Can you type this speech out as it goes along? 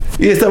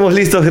Y estamos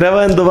listos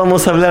grabando,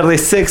 vamos a hablar de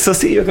sexo.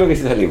 Sí, yo creo que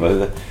sí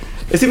salimos.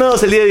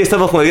 Estimados, el día de hoy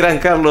estamos con el gran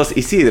Carlos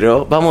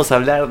Isidro. Vamos a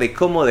hablar de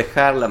cómo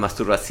dejar la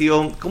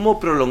masturbación,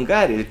 cómo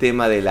prolongar el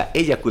tema de la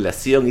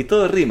eyaculación. Y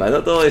todo rima,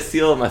 ¿no? Todo es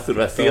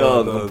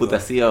masturbación,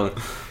 computación.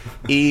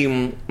 Y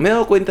me he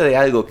dado cuenta de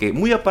algo, que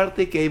muy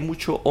aparte que hay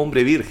mucho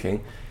hombre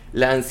virgen,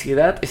 la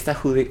ansiedad está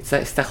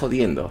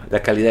jodiendo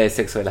la calidad de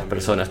sexo de las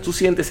personas. ¿Tú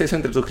sientes eso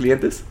entre tus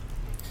clientes?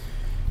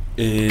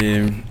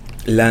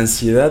 La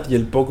ansiedad y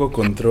el poco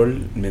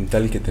control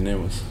mental que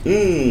tenemos.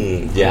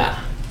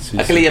 Ya. Sí,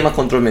 ¿A qué le llamas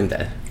control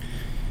mental?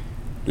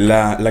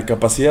 La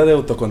capacidad de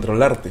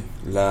autocontrolarte,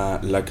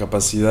 la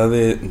capacidad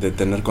de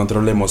tener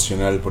control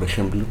emocional, por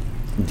ejemplo.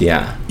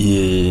 Ya.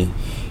 Y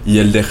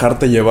el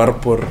dejarte llevar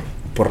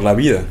por la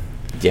vida.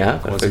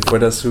 Ya, como perfecto. si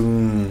fueras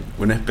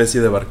una especie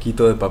de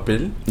barquito de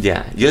papel.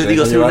 Ya, yo le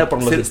digo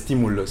los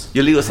estímulos.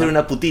 Yo le digo ser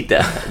una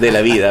putita de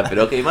la vida,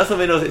 pero que más o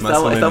menos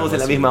estamos en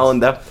la misma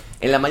onda.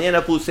 En la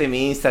mañana puse en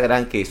mi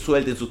Instagram que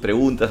suelten sus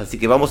preguntas, así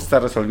que vamos a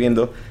estar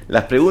resolviendo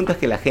las preguntas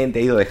que la gente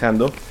ha ido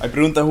dejando. Hay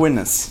preguntas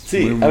buenas.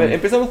 Sí, a ver,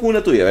 empezamos con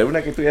una tuya, a ver,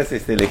 una que tú hayas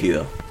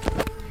elegido.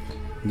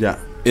 Ya,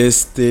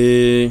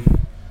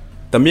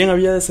 también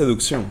había de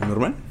seducción,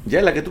 ¿normal?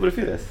 Ya, la que tú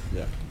prefieras.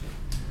 Ya.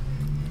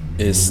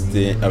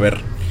 A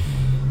ver,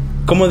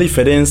 ¿cómo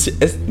diferencias?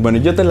 Bueno,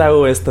 yo te la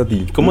hago esta a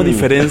ti. ¿Cómo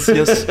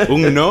diferencias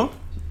un no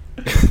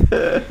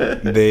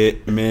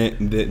de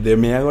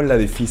me hago la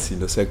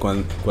difícil? O sea,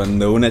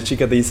 cuando una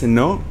chica te dice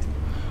no,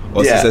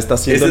 o si se está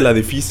haciendo la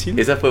difícil.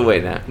 Esa fue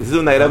buena. Esa es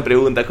una gran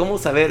pregunta. ¿Cómo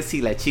saber si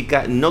la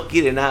chica no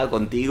quiere nada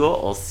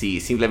contigo o si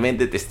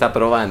simplemente te está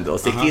probando? O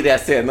se quiere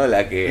hacer, ¿no?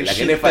 La que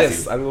no es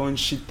fácil. Algo un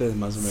shit test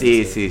más o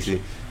menos. Sí.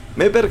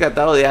 Me he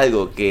percatado de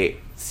algo, que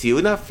si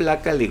una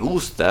flaca le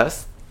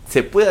gustas,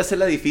 se puede hacer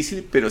la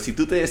difícil, pero si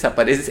tú te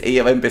desapareces,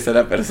 ella va a empezar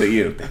a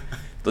perseguirte.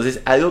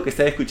 Entonces, algo que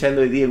estaba escuchando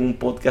hoy día en un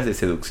podcast de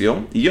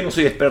seducción, y yo no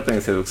soy experto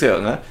en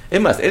seducción, ¿eh?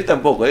 Es más, él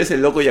tampoco, él es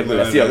el loco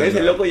eyaculación, es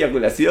el loco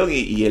eyaculación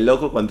y el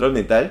loco control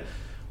mental,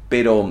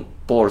 pero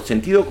por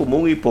sentido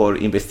común y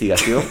por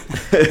investigación,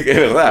 que es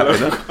verdad,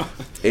 ¿no?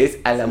 Es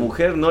a la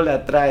mujer no la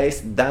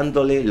atraes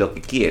dándole lo que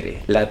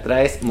quiere, la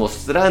atraes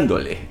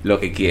mostrándole lo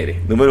que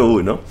quiere, número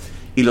uno.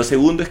 Y lo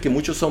segundo es que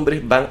muchos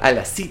hombres van a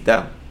la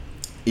cita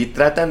y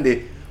tratan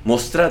de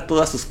mostrar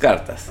todas sus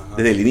cartas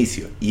desde el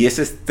inicio, y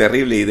eso es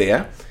terrible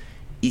idea.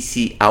 Y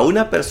si a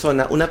una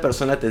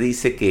persona te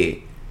dice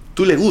que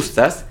tú le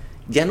gustas,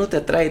 ya no te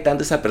atrae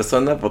tanto esa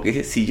persona,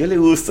 porque si yo le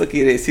gusto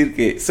quiere decir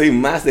que soy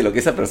más de lo que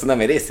esa persona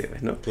merece,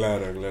 ¿no?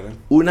 Claro.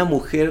 Una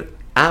mujer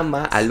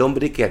ama al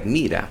hombre que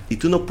admira, y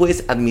tú no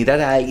puedes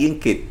admirar a alguien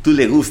que tú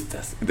le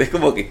gustas. Entonces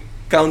como que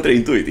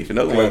counterintuitive,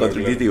 ¿no? Como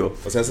contraintuitivo.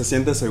 Claro. O sea, se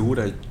siente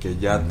segura que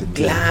ya te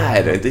quiere. Claro,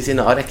 entonces dice,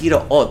 no, ahora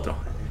quiero otro.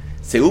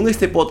 Según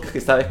este podcast que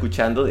estaba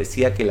escuchando,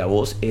 decía que la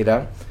voz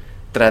era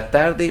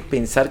tratar de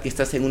pensar que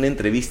estás en una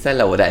entrevista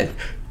laboral.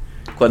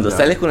 Cuando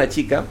sales con la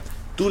chica,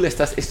 tú le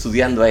estás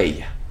estudiando a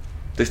ella.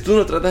 Entonces tú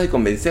no tratas de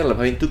convencerla,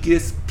 más bien tú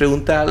quieres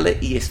preguntarle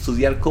y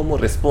estudiar cómo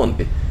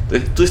responde.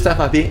 Entonces tú estás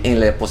más bien en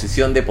la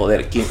posición de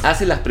poder. Quien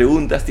hace las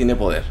preguntas tiene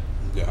poder.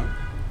 Ya.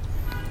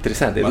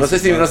 Interesante. No sé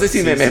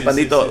si me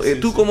expandí todo.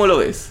 ¿Tú cómo lo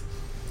ves?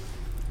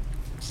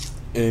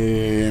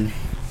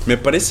 Me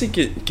parece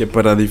que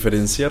para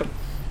diferenciar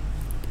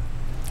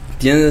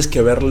tienes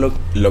que ver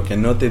lo que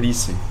no te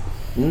dice.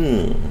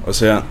 O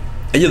sea,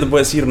 ella te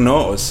puede decir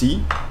no o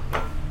sí,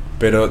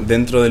 pero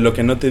dentro de lo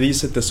que no te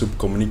dice te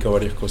subcomunica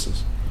varias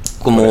cosas.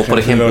 Como por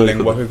ejemplo el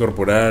lenguaje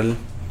corporal.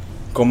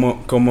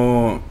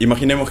 Como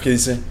imaginemos que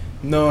dice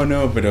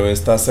no, pero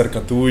está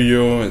cerca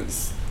tuyo,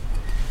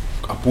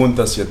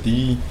 apunta hacia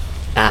ti.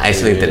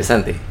 Eso es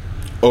interesante.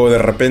 O de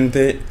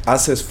repente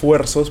hace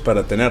esfuerzos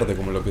para tenerte,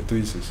 como lo que tú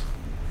dices.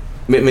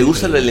 Me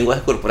gusta el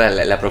lenguaje corporal,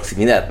 la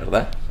proximidad,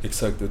 ¿verdad?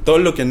 Exacto. Todo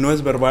lo que no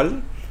es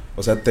verbal,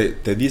 o sea,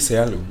 te dice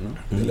algo,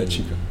 ¿no? De la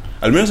chica.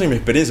 Al menos en mi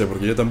experiencia,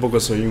 porque yo tampoco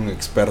soy un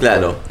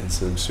experto en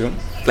seducción.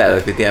 Claro,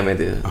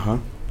 efectivamente. Ajá.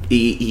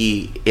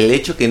 Y el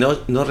hecho que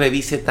no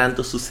revise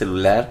tanto su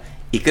celular,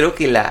 y creo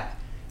que la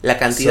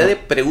cantidad de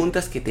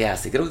preguntas que te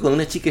hace, creo que cuando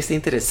una chica está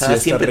interesada,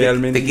 siempre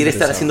te quiere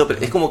estar haciendo.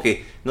 Es como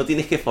que no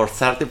tienes que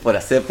forzarte por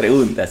hacer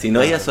preguntas,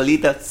 sino ella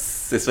solita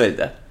se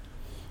suelta.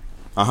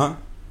 Ajá.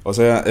 O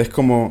sea, es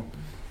como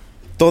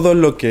todo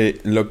lo que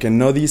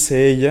no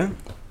dice ella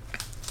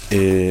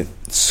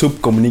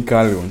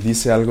subcomunica algo,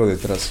 dice algo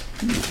detrás.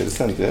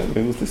 Interesante, ¿eh?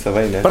 Me gusta esa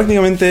vaina.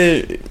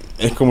 Prácticamente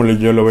es como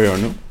yo lo veo,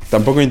 ¿no?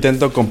 Tampoco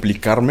intento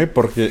complicarme,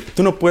 porque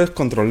tú no puedes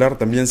controlar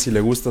también si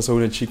le gustas a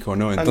una chica o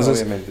no. Entonces,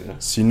 obviamente, ¿no?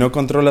 Si no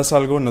controlas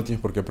algo, no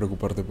tienes por qué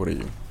preocuparte por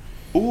ello.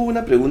 Hubo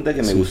una pregunta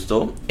que me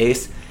gustó,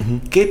 es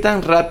 ¿qué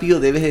tan rápido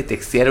debes de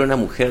textear a una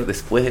mujer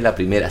después de la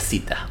primera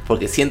cita?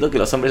 Porque siento que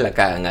los hombres la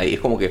cagan ahí.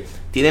 Es como que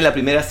tienen la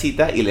primera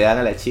cita y le dan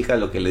a la chica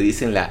lo que le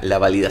dicen la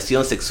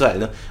validación sexual,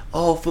 ¿no?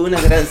 Oh, fue una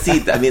gran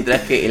cita.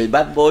 Mientras que el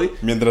bad boy...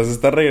 Mientras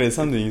está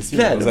regresando y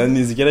encima, claro. O sea,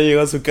 ni siquiera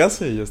llegó a su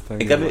casa y ya está.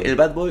 En cambio, el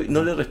bad boy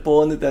no le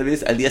responde, tal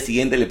vez al día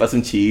siguiente le pasa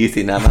un chiste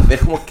y nada más. Es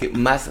como que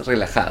más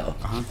relajado.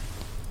 Ajá.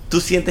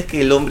 ¿Tú sientes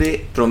que el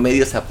hombre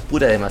promedio se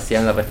apura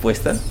demasiado en la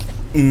respuesta?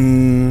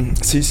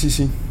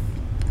 Sí.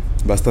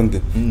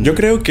 Bastante. Yo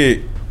creo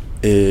que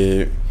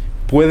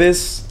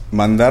puedes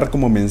mandar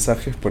como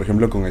mensajes, por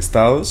ejemplo, con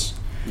estados.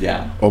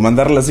 Ya. O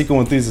mandarle así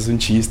como tú dices, un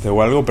chiste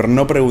o algo, pero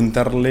no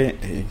preguntarle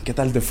 ¿qué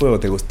tal te fue? ¿O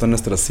te gustó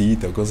nuestra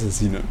cita? O cosas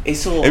así, ¿no?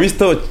 Eso he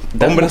visto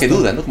hombres que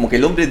dudan, ¿no? Como que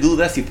el hombre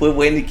duda si fue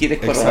bueno y quiere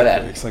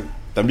corroborar. Exacto.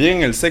 También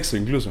en el sexo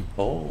incluso.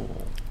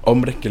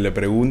 Hombres que le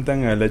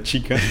preguntan a la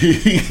chica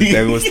si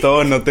te gustó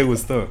o no te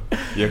gustó.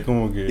 Y es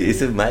como que...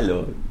 Eso es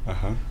malo.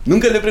 Ajá.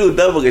 Nunca le he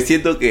preguntado porque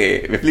siento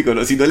que... Me explico,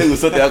 ¿no? Si no le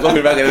gustó te va a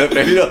confirmar que no.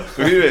 Prefiero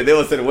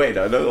debo ser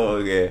bueno, ¿no?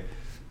 Como que...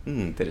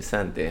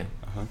 interesante.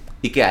 Ajá.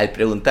 Y que al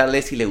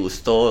preguntarle si le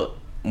gustó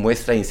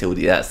muestra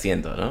inseguridad,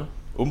 siento, ¿no?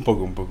 Un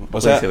poco. O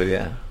sea,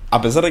 inseguridad.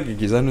 A pesar de que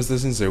quizás no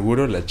estés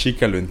inseguro, la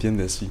chica lo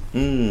entiende así.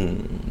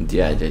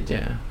 Ya.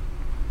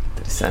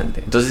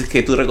 Interesante. Entonces,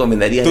 ¿qué tú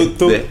recomendarías?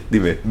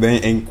 Dime.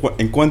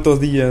 ¿En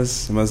cuántos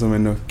días más o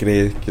menos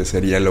crees que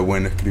sería lo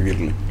bueno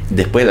escribirle?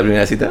 ¿Después de la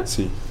primera cita?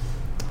 Sí.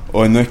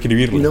 ¿O no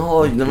escribirle?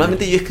 No,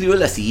 normalmente yo escribo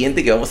la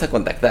siguiente que vamos a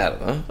contactar,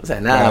 ¿no? O sea,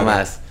 nada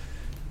más.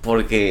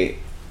 Porque...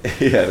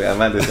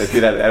 Armando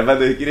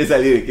quiere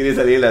salir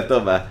de la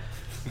toma.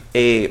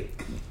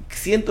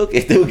 Siento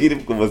que tengo que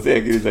ir como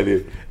sea, quiere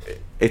salir.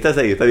 Estás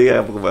ahí, está bien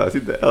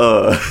preocupadita.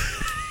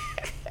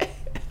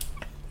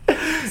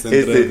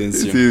 Centro de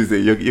atención.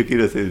 Sí, yo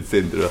quiero ser el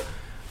centro.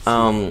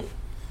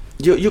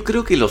 Yo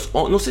creo que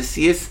no sé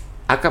si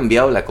ha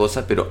cambiado la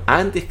cosa, pero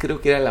antes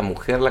creo que era la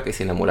mujer la que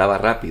se enamoraba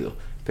rápido,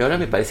 pero ahora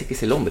me parece que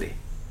es el hombre.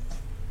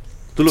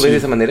 ¿Tú lo ves de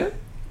esa manera?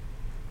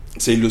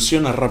 Se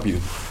ilusiona rápido.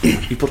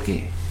 ¿Y por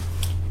qué?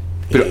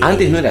 Pero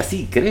antes no era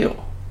así, creo.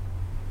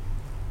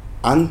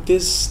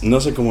 Antes,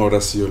 no sé cómo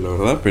habrá sido, la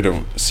verdad,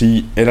 pero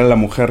sí, era la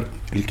mujer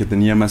el que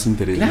tenía más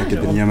interés, claro. La que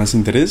tenía más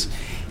interés,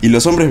 y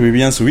los hombres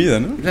vivían su vida,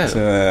 ¿no? Claro. O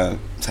sea,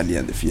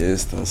 salían de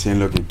fiesta, hacían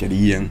lo que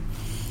querían.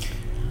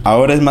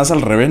 Ahora es más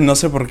al revés, no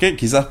sé por qué,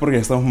 quizás porque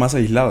estamos más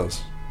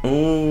aislados.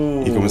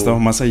 Y como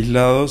estamos más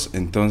aislados,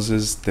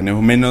 entonces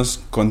tenemos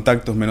menos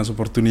contactos, menos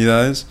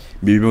oportunidades,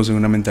 vivimos en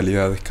una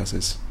mentalidad de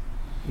escasez.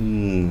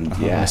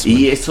 Ya.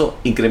 Y eso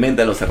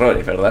incrementa los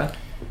errores, ¿verdad?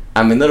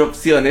 A menor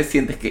opciones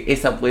sientes que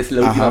esa puede ser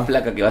la última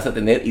placa que vas a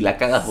tener y la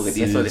cagas porque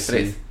tienes todo el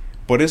estrés. Sí.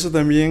 Por eso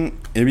también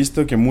he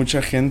visto que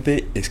mucha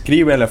gente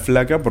escribe a la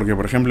flaca, porque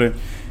por ejemplo,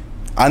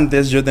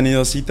 antes yo he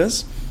tenido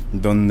citas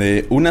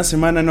donde una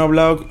semana no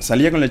hablaba,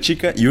 salía con la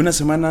chica y una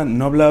semana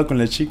no hablaba con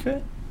la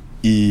chica,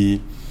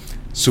 y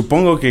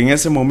supongo que en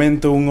ese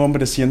momento un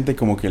hombre siente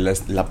como que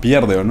la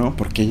pierde, ¿o no?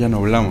 Porque ya no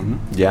hablamos, ¿no?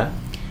 Ya.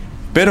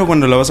 Pero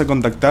cuando la vas a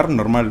contactar,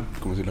 normal,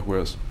 como si la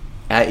juegas.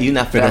 Hay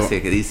una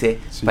frase que dice,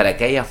 para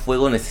que haya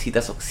fuego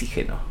necesitas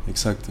oxígeno.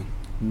 Exacto.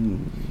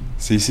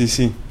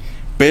 Sí.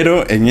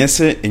 Pero en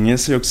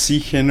ese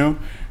oxígeno,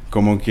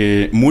 como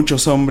que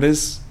muchos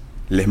hombres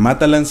les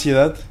mata la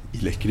ansiedad y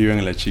le escriben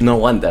a la chica. No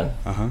aguantan.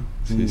 Ajá,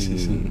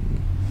 sí.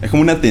 Es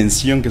como una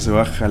tensión que se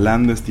va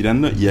jalando,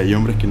 estirando, y hay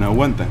hombres que no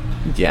aguantan.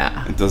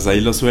 Ya. Entonces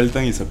ahí lo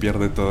sueltan y se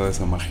pierde toda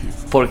esa magia.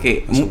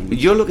 Porque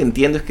yo lo que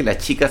entiendo es que las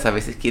chicas a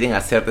veces quieren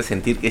hacerte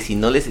sentir que si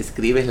no les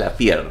escribes la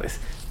pierdes.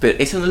 Pero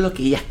eso no es lo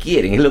que ellas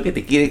quieren, es lo que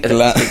te quieren,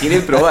 claro. Te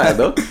quieren probar,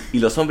 ¿no? Y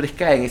los hombres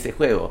caen en ese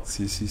juego.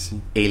 Sí.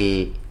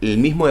 El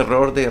mismo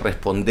error de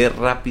responder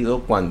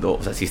rápido cuando...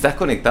 O sea, si estás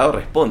conectado,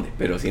 responde.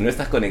 Pero si no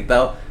estás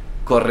conectado,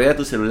 corre a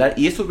tu celular.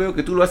 Y eso veo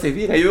que tú lo haces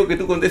bien. Ahí veo que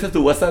tú contestas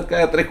tu WhatsApp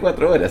cada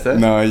 3-4 horas, ¿sabes?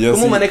 No, yo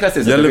 ¿Cómo manejas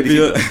eso? Ya le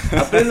pido...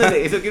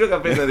 Apréndale, eso quiero que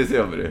aprendan de ese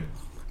hombre.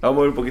 Vamos a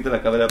mover un poquito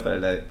la cámara para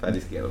la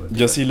izquierda.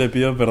 Yo sí le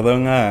pido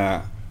perdón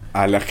a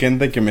la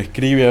gente que me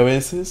escribe a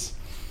veces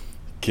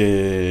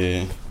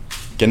que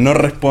no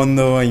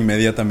respondo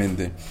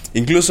inmediatamente.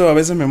 Incluso a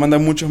veces me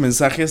mandan muchos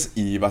mensajes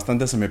y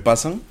bastantes se me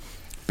pasan,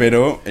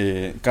 pero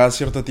cada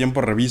cierto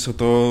tiempo reviso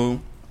todo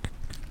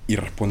y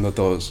respondo a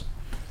todos.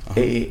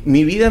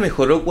 Mi vida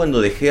mejoró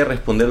cuando dejé de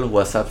responder los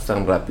WhatsApps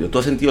tan rápido. ¿Tú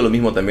has sentido lo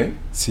mismo también?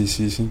 Sí.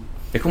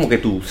 Es como que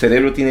tu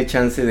cerebro tiene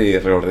chance de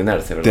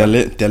reordenarse,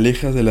 ¿verdad? Te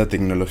alejas de la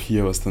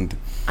tecnología bastante.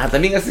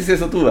 ¿También haces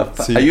eso tú?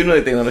 Sí. ¿Ayuno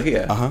de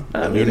tecnología? Ajá,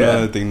 ayuno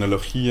de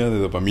tecnología, de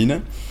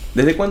dopamina.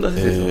 ¿Desde cuándo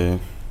haces eso?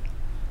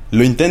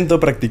 Lo intento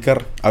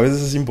practicar. A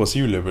veces es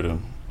imposible, pero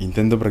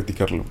intento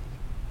practicarlo.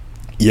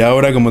 Y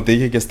ahora, como te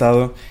dije que he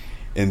estado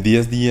en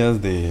 10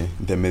 días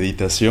de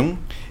meditación.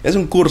 Es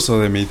un curso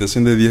de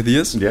meditación de 10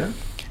 días. ¿Ya?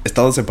 He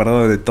estado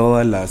separado de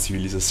toda la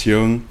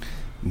civilización,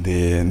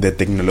 de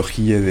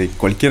tecnología, de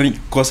cualquier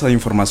cosa de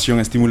información,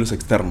 estímulos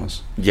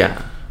externos.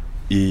 Ya.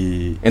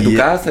 ¿En tu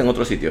casa, en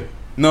otro sitio?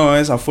 No,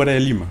 es afuera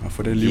de Lima.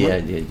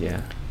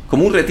 Ya.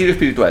 Como un retiro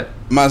espiritual.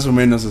 Más o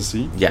menos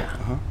así. Ya.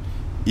 Ajá.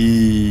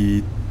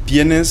 Y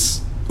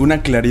tienes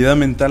una claridad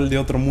mental de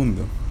otro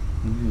mundo.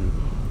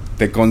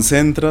 Te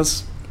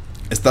concentras,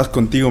 estás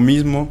contigo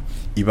mismo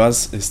y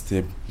vas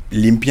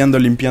limpiando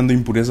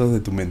impurezas de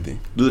tu mente.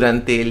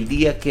 ¿Durante el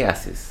día qué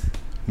haces?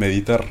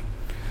 Meditar.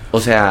 O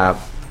sea,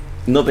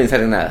 no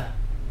pensar en nada.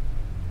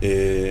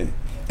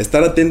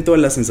 Estar atento a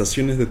las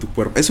sensaciones de tu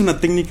cuerpo. Es una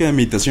técnica de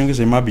meditación que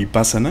se llama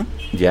Vipassana.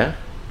 ¿Ya?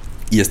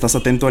 Y estás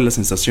atento a las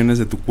sensaciones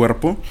de tu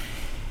cuerpo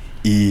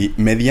y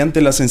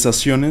mediante las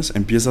sensaciones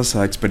empiezas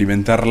a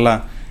experimentar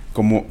la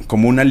como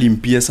una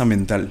limpieza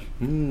mental,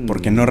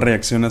 porque no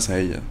reaccionas a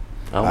ella,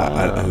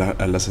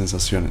 a las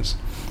sensaciones.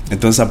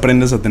 Entonces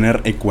aprendes a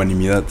tener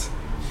ecuanimidad,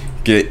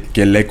 que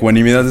la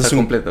ecuanimidad es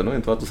completo, ¿no?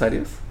 En todas tus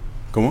áreas.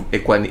 ¿Cómo?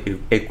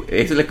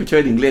 Eso lo he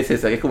escuchado en inglés,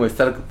 esa, que es como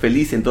estar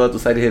feliz en todas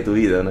tus áreas de tu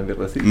vida, ¿no?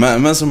 ¿Verdad? ¿Sí?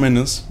 Más o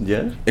menos.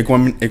 ¿Ya?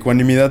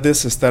 Ecuanimidad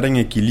es estar en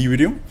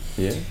equilibrio,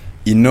 ¿Ya?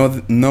 Y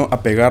no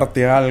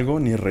apegarte a algo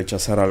ni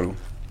rechazar algo.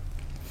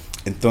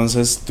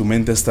 Entonces tu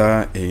mente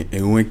está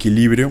en un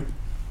equilibrio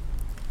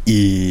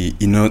y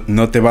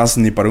no te vas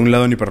ni para un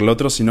lado ni para el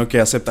otro, sino que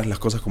aceptas las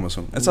cosas como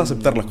son. Es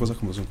aceptar las cosas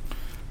como son.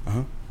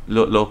 Ajá.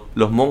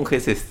 Los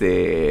monjes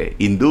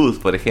hindús,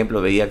 por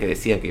ejemplo, veía que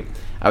decían que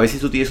a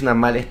veces tú tienes una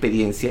mala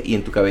experiencia y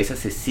en tu cabeza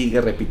se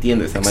sigue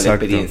repitiendo esa mala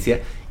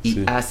experiencia y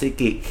hace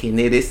que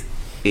generes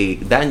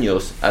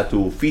daños a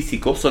tu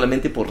físico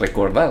solamente por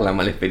recordar la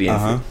mala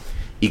experiencia. Ajá.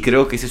 Y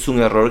creo que ese es un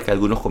error que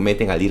algunos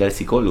cometen al ir al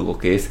psicólogo,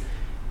 que es,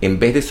 en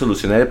vez de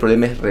solucionar el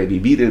problema, es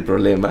revivir el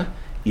problema,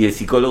 y el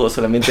psicólogo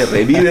solamente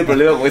revive el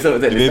problema con eso.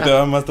 Te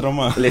da más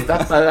trauma. Le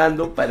estás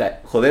pagando para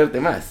joderte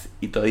más,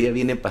 y todavía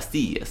vienen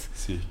pastillas.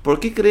 Sí.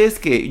 ¿Por qué crees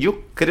que,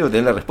 yo creo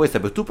tener la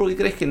respuesta, pero tú por qué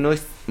crees que no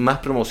es más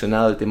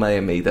promocionado el tema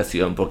de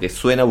meditación? ¿Porque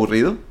suena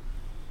aburrido?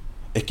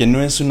 Es que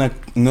no es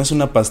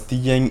una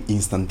pastilla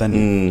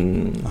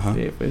instantánea. Ajá.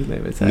 Sí,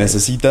 pues,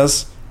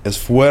 necesitas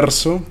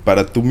esfuerzo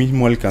para tú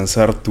mismo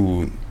alcanzar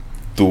tu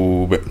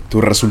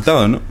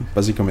resultado, ¿no?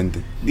 Básicamente.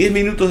 ¿10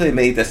 minutos de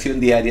meditación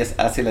diarias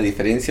hace la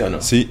diferencia o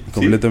no? Sí,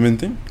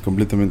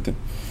 completamente.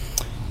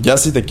 Ya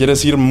si te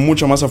quieres ir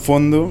mucho más a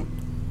fondo,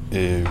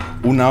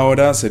 1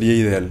 hora sería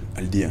ideal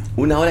al día.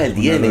 1 hora al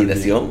día de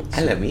meditación,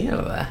 a la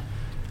mierda.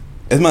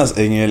 Es más,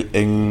 ahí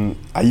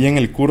en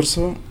el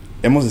curso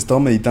hemos estado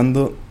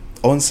meditando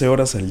 11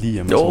 horas al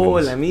día. Más o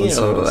menos. La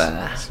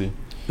mierda. Sí.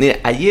 Mira,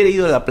 ayer he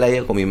ido a la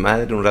playa con mi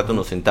madre, un rato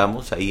nos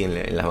sentamos ahí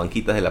en las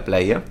banquitas de la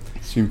playa.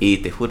 Sí. Y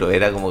te juro,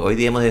 era como que hoy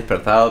día hemos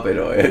despertado,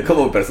 pero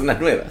como personas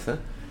nuevas, ¿eh?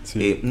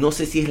 Sí. No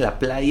sé si es la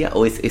playa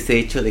o es ese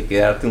hecho de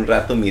quedarte un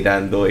rato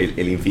mirando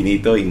el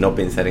infinito y no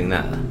pensar en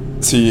nada.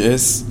 Sí,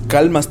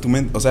 calmas tu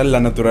mente. O sea, la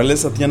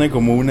naturaleza tiene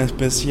como una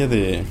especie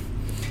de...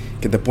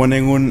 que te pone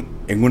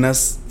en una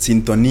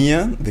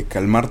sintonía de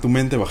calmar tu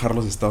mente, bajar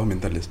los estados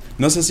mentales.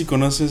 No sé si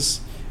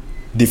conoces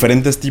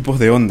diferentes tipos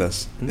de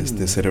ondas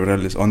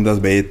cerebrales, ondas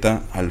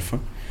beta, alfa.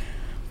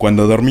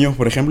 Cuando dormimos,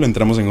 por ejemplo,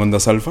 entramos en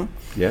ondas alfa.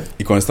 ¿Ya?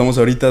 Y cuando estamos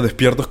ahorita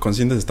despiertos,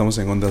 conscientes, estamos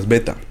en ondas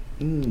beta.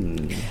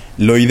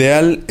 Lo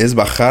ideal es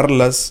bajar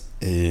las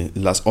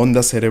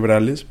ondas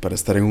cerebrales para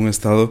estar en un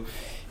estado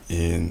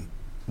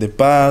de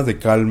paz, de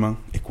calma,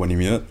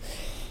 ecuanimidad,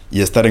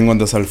 y estar en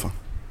ondas alfa.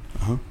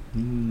 Ajá.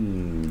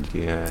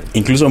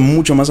 Incluso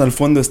mucho más al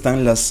fondo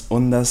están las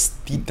ondas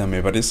tita,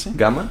 me parece.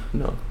 ¿Gamma?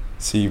 No.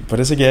 Sí,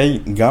 parece que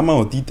hay gamma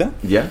o tita.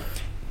 ¿Ya?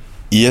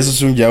 Y eso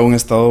es ya un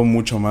estado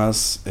mucho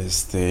más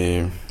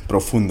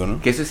profundo,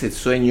 ¿no? ¿Que ese es el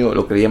sueño,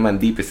 lo que le llaman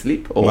deep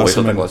sleep? ¿O más es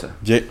o otra menos. cosa?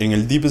 En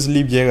el deep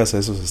sleep llegas a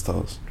esos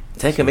estados.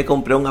 ¿Sabes que me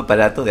compré un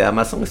aparato de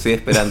Amazon? Estoy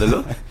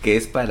esperándolo. Que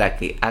es para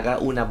que haga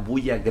una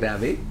bulla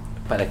grave,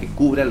 para que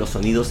cubra los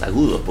sonidos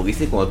agudos. Porque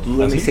dice que cuando tú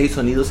duermes 6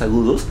 sonidos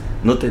agudos,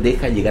 no te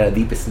deja llegar a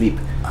deep sleep.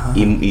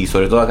 Y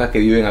sobre todo acá que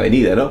vive en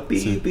avenida, ¿no?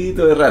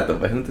 Todo el rato.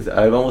 Entonces,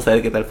 a ver, vamos a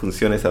ver qué tal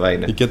funciona esa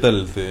vaina. ¿Y qué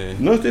tal?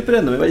 No, estoy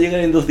esperando, me va a llegar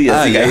en 2 días.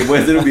 Así que ahí voy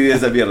a hacer un video de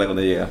esa mierda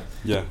cuando llega.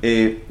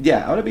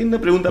 Ya. Ahora viene una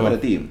pregunta para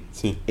ti.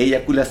 Sí.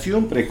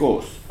 Eyaculación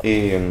precoz.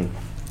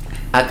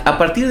 ¿A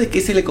partir de qué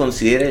se le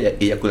considera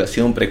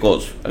eyaculación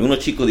precoz? Algunos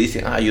chicos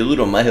dicen, yo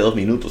duro más de 2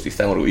 minutos y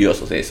están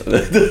orgullosos de eso.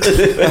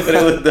 Entonces me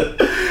pregunto,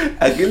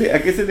 ¿a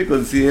qué se le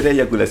considera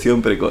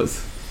eyaculación precoz?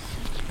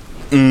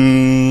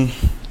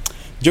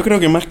 Yo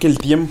creo que más que el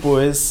tiempo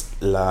es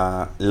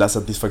la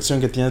satisfacción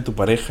que tiene tu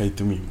pareja y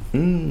tú mismo.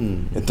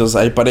 Entonces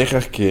hay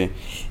parejas que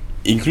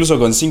incluso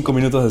con 5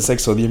 minutos de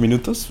sexo, 10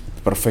 minutos,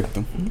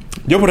 perfecto.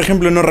 Yo, por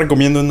ejemplo, no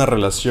recomiendo una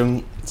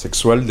relación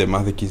sexual de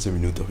más de 15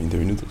 minutos, 20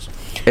 minutos.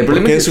 El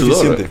problema es el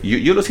sudor.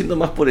 Yo lo siento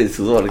más por el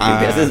sudor, que te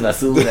haces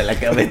basura, la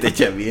cama te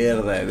echa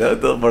mierda,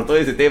 ¿no? por todo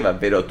ese tema.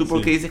 Pero ¿tú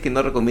por qué dices que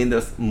no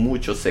recomiendas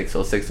mucho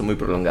sexo muy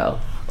prolongado?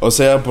 O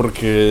sea,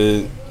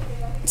 porque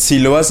si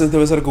lo haces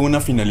debe ser con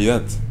una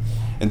finalidad.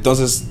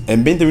 Entonces,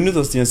 en 20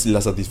 minutos tienes la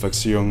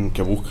satisfacción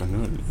que buscas,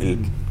 ¿no?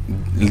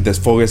 El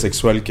desfogue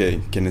sexual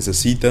que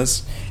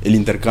necesitas, el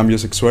intercambio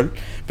sexual.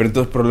 Pero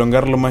entonces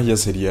prolongarlo más ya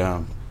sería...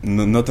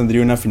 No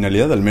tendría una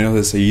finalidad, al menos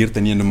de seguir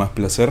teniendo más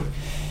placer.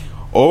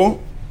 O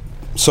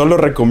solo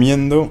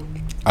recomiendo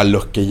a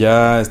los que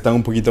ya están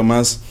un poquito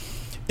más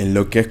en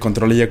lo que es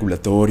control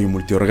eyaculatorio y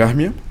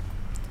multiorgasmia,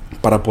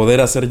 para poder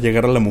hacer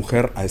llegar a la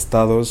mujer a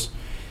estados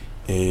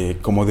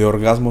como de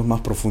orgasmos más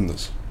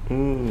profundos.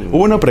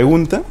 Hubo una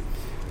pregunta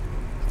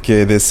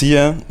que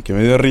decía, que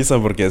me dio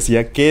risa porque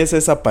decía, ¿qué es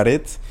esa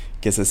pared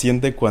que se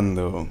siente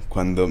cuando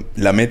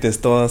la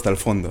metes toda hasta el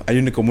fondo?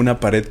 Hay como una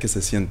pared que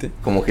se siente.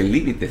 Como que el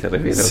límite se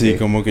refiere. Sí,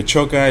 como que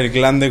choca el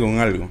glande con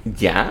algo.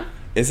 ¿Ya?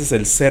 Ese es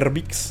el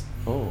cervix.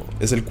 Oh.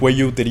 Es el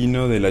cuello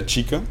uterino de la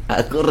chica.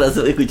 Ah, con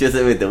razón escuché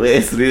ese me te voy a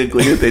destruir el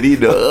cuello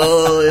uterino.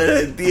 Oh, ya lo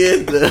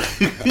entiendo.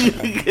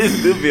 Qué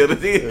estúpido.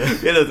 Recién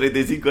a los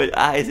 35 años.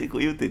 Ah, ese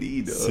cuello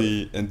uterino.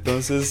 Sí,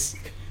 entonces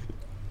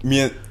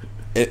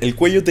el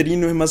cuello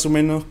uterino es más o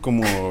menos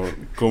como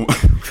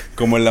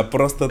la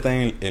próstata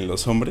en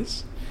los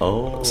hombres.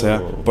 Oh. O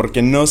sea,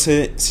 porque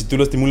si tú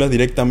lo estimulas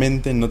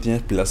directamente no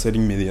tienes placer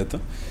inmediato,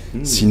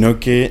 sino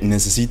que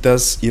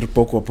necesitas ir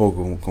poco a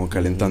poco, como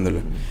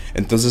calentándolo.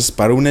 Entonces,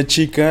 para una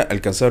chica,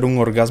 alcanzar un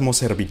orgasmo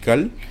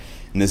cervical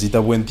necesita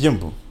buen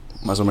tiempo,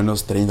 más o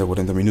menos 30 o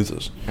 40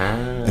 minutos.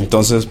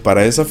 Entonces,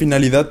 para esa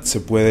finalidad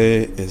se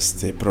puede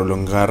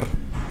prolongar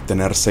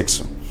tener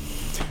sexo,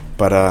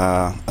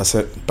 para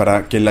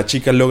que la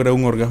chica logre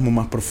un orgasmo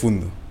más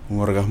profundo,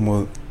 un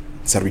orgasmo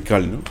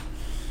cervical, ¿no?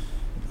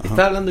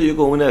 Estaba hablando yo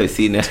con una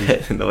vecina, sí.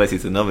 No voy a decir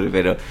su nombre,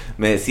 pero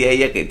me decía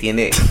ella que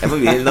tiene, ya me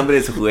olvidé el nombre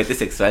de su juguete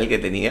sexual que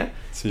tenía,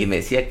 sí. Y me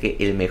decía que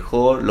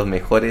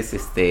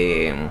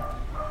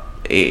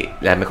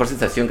la mejor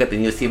sensación que ha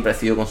tenido siempre ha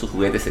sido con su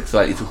juguete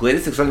sexual, y su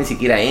juguete sexual ni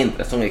siquiera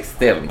entra, son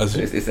externos. ¿Ah,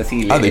 sí? Es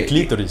así. De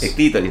clítoris. De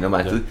clítoris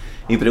nomás. Yeah.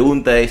 Mi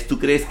pregunta es, ¿tú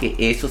crees que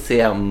eso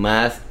sea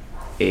más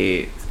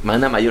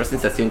una mayor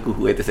sensación que un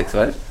juguete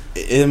sexual?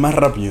 Es más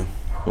rápido.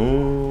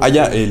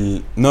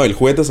 El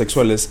juguete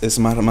sexual es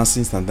más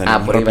instantáneo,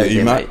 más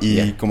rápido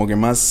y como que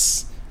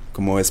más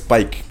como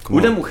spike. Como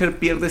 ¿una mujer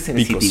pierde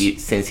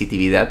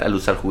sensitividad al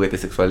usar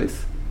juguetes sexuales?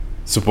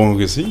 Supongo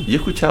que sí. Yo he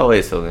escuchado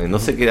eso. No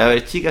sé qué. A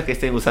ver, chicas que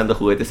estén usando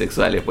juguetes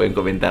sexuales pueden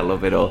comentarlo,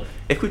 pero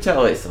he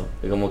escuchado eso.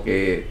 Como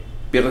que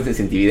pierden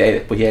sensitividad y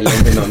después ya el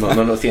hombre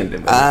no lo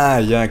sienten.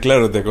 Ya,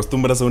 claro, te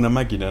acostumbras a una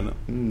máquina, ¿no?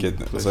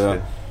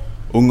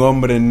 Un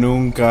hombre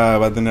nunca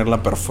va a tener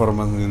la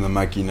performance de una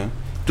máquina.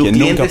 Que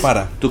nunca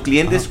para. ¿Tus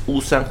clientes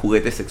usan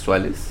juguetes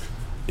sexuales?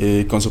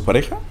 ¿Con su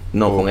pareja?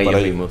 No, con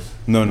ellos mismos.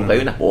 No. Hay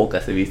unas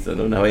bocas, he visto,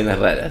 ¿no? Unas vainas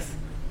raras.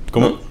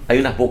 ¿Cómo? ¿No? Hay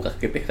unas bocas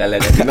que te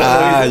jalan.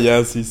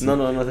 Ya, sí. No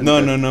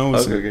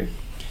uso. Okay.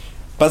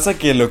 Pasa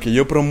que lo que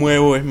yo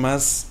promuevo es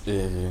más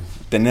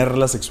tener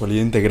la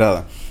sexualidad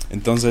integrada.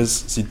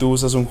 Entonces, si tú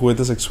usas un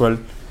juguete sexual,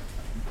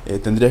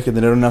 tendrías que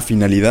tener una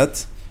finalidad,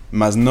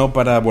 más no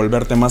para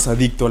volverte más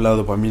adicto a la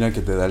dopamina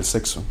que te da el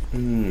sexo.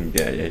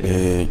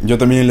 Yo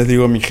también les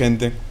digo a mi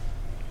gente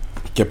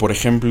que, por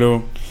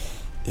ejemplo,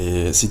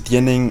 si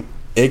tienen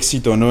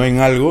éxito o no en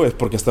algo, es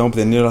porque están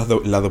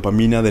obteniendo la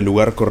dopamina del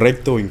lugar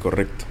correcto o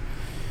incorrecto.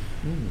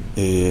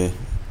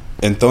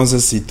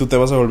 Entonces, si tú te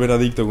vas a volver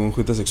adicto con un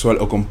juguete sexual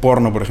o con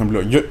porno, por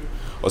ejemplo,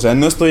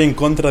 no estoy en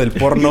contra del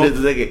porno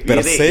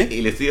per se.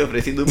 Y le estoy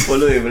ofreciendo un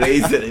polo de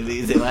Bracer y me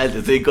dice, vale,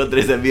 estoy en contra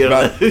de esa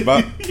mierda.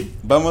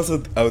 Vamos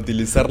a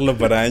utilizarlo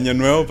para Año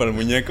Nuevo, para el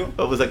muñeco.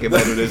 Vamos a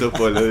quemar uno de esos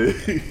polos.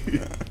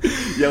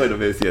 Ya bueno,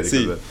 me decía.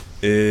 Sí.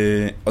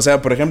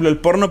 Por ejemplo, el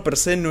porno per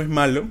se no es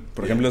malo.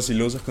 Por ejemplo, si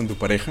lo usas con tu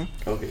pareja.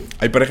 Okay.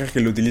 Hay parejas que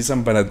lo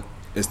utilizan para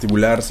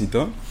estimularse y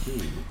todo.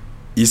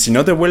 Y si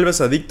no te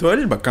vuelves adicto a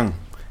él, bacán.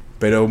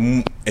 Pero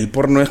el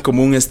porno es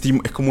como es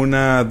como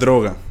una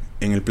droga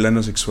en el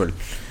plano sexual.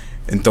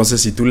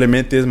 Entonces, si tú le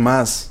metes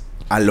más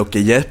a lo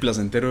que ya es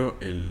placentero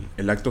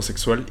el acto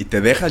sexual y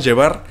te dejas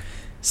llevar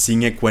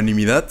sin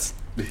ecuanimidad,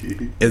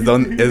 es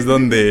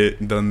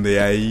donde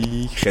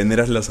ahí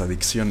generas las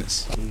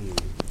adicciones.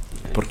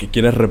 Porque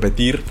quieres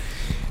repetir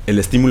el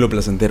estímulo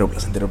placentero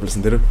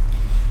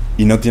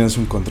y no tienes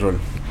un control.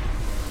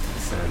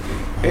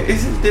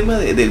 Es el tema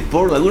del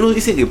porno. Algunos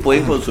dicen que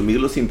pueden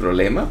consumirlo sin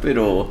problema,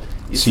 pero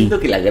yo siento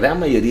que la gran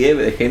mayoría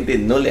de gente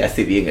no le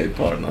hace bien el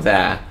porno. O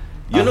sea,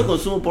 yo no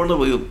consumo porno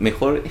porque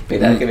mejor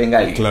esperar que venga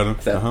alguien. Claro.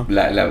 O sea,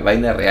 la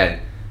vaina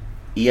real.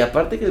 Y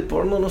aparte que el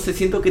porno, no sé,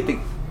 siento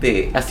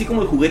que así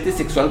como el juguete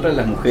sexual para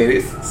las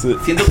mujeres,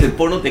 siento que el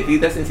porno te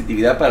quita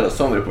sensitividad para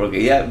los hombres,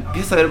 porque ya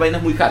empiezas a ver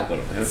vainas muy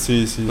hardcore.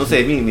 No sé,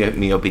 es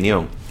mi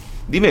opinión.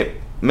 Dime,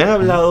 me han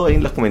hablado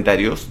en los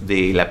comentarios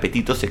del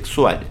apetito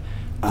sexual.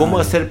 ¿Cómo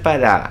hacer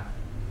para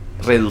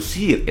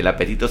reducir el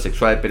apetito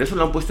sexual? Pero eso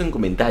lo han puesto en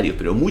comentarios,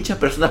 pero muchas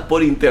personas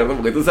por interno,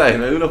 porque tú sabes,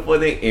 ¿no? Algunos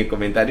ponen en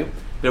comentarios,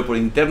 pero por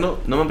interno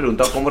no me han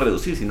preguntado cómo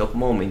reducir, sino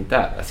cómo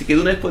aumentar. Así que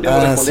de una vez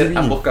podríamos responder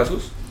ambos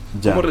casos.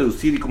 Ya. ¿Cómo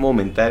reducir y cómo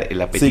aumentar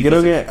el apetito? Sí,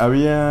 creo que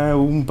había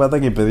un pata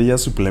que pedía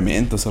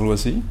suplementos, algo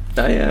así.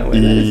 Ya,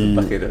 bueno, esos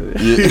pajeros.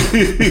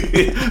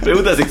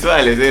 Preguntas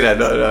sexuales era,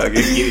 no,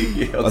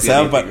 o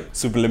sea,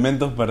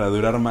 suplementos para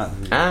durar más.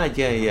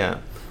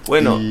 Ya.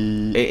 Bueno,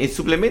 en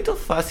suplementos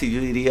fácil,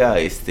 yo diría,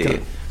 claro.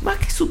 Más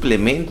que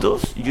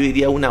suplementos, yo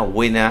diría una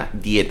buena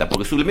dieta,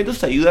 porque suplementos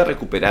te ayuda a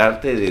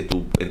recuperarte de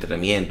tu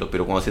entrenamiento,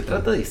 pero cuando se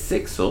trata de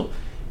sexo,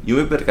 yo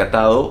me he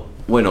percatado,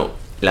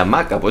 la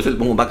maca, por eso le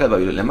pongo maca al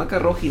Babilón. La maca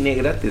roja y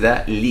negra te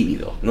da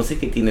líbido. No sé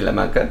qué tiene la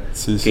maca,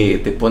 que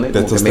te pone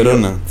como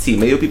que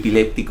medio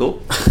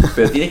pipiléptico,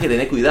 pero tienes que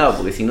tener cuidado,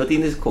 porque si no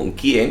tienes con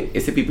quién,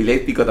 ese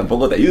pipiléptico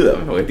tampoco te ayuda,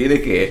 porque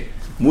tienes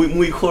que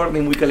muy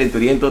horny, muy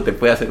calenturiento, te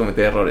puede hacer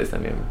cometer errores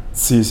también.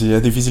 Sí,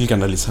 es difícil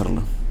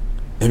canalizarlo.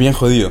 Es bien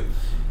jodido.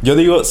 Yo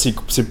digo, si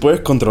puedes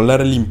controlar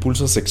el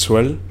impulso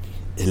sexual,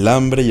 el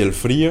hambre y el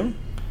frío,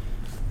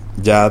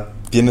 ya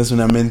tienes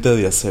una mente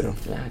de acero.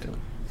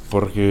 Claro.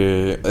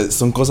 porque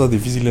son cosas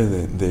difíciles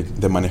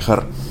de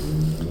manejar.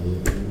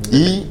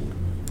 Y...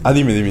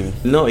 dime.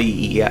 No,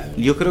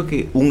 yo creo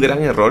que un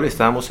gran error,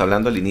 estábamos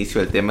hablando al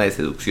inicio del tema de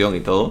seducción y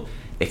todo,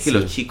 es que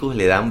los chicos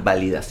le dan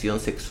validación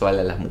sexual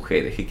a las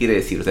mujeres. ¿Qué quiere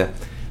decir? O sea,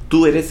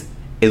 tú eres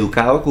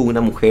educado con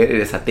una mujer,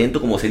 eres atento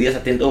como serías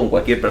atento con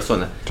cualquier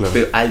persona. Claro.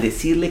 Pero al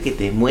decirle que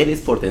te mueres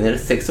por tener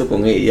sexo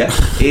con ella,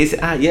 es,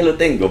 ya lo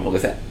tengo, porque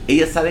o sea,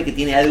 ella sabe que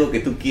tiene algo que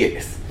tú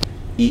quieres.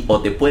 Y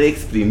o te puede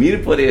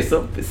exprimir por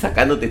eso, pues,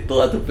 sacándote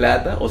toda tu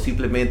plata, o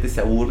simplemente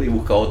se aburre y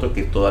busca otro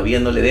que todavía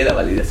no le dé la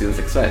validación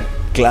sexual.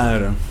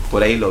 Claro.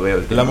 Por ahí lo veo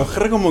el tema. La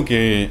mujer como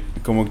que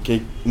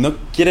no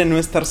quiere no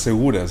estar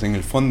segura, o sea, en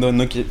el fondo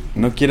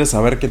no quiere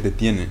saber que te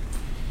tiene.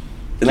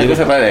 Es una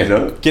cosa rara,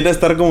 ¿no? Quiere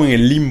estar como en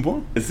el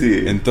limbo.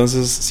 Sí.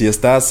 Entonces, si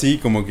está así,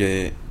 como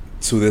que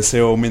su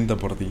deseo aumenta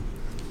por ti.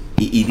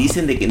 Y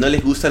dicen de que no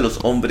les gustan los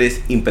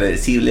hombres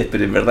impredecibles,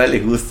 pero en verdad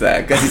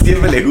casi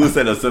siempre les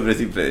gustan los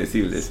hombres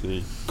impredecibles.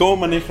 Sí. ¿Cómo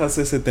manejas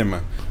ese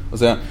tema? O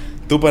sea,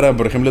 tú para,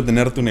 por ejemplo,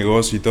 tener tu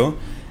negocio y todo,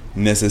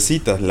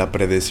 necesitas la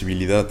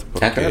predecibilidad.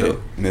 Porque claro.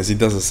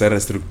 necesitas hacer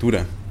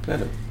estructura.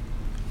 Claro.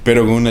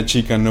 Pero con una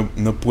chica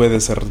no puede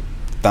ser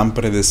tan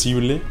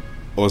predecible.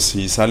 O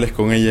si sales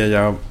con ella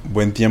ya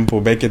buen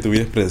tiempo, ve que tu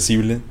vida es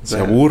predecible, ¿se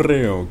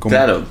aburre o cómo?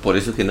 Claro, por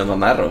eso es que no me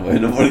amarro,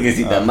 bueno, porque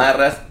si te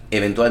amarras,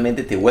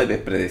 eventualmente te vuelves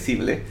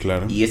predecible.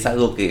 Claro. Y es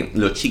algo que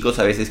los chicos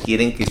a veces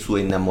quieren que su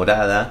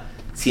enamorada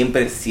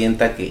siempre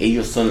sienta que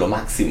ellos son lo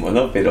máximo,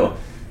 ¿no? Pero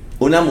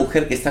una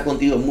mujer que está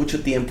contigo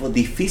mucho tiempo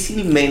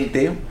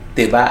difícilmente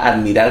te va a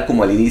admirar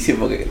como al inicio,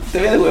 porque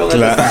te ve el huevón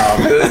atrasado,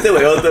 pero este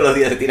huevón todos los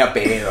días se tira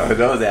pedo,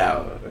 ¿no? O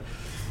sea...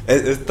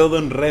 Es todo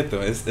un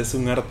reto, es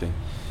un arte.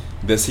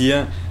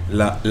 Decía,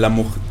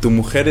 tu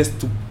mujer es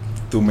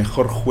tu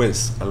mejor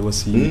juez, algo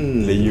así.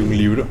 Leí un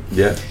libro.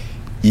 Yeah.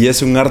 Y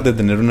es un arte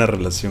tener una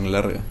relación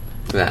larga.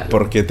 Claro.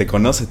 Porque te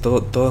conoce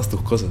todas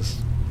tus cosas.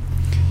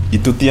 Y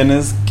tú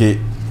tienes que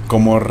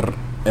como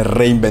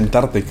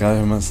reinventarte cada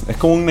vez más. Es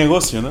como un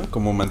negocio, ¿no?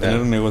 Como mantener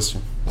un negocio,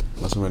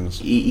 más o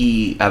menos.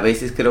 Y a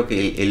veces creo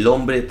que el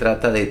hombre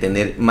trata de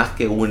tener más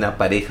que una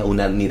pareja,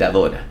 una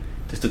admiradora.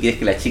 Entonces tú quieres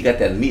que la chica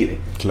te admire,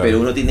 claro.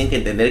 Pero uno tiene que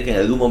entender que en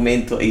algún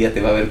momento ella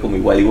te va a ver como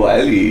igual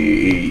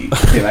y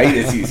te va a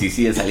ir si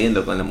sigue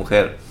saliendo con la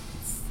mujer.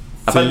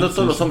 Aparte, no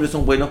todos los hombres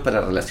son buenos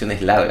para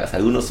relaciones largas.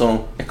 Algunos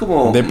son... Es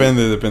como...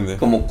 Depende.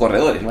 Como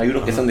corredores, ¿no? Hay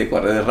unos que son de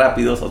corredores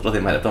rápidos, otros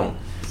de maratón.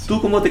 Sí.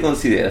 ¿Tú cómo te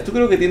consideras? Tú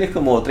creo que tienes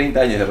como 30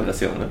 años de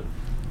relación, ¿no?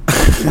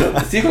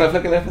 ¿Sí con la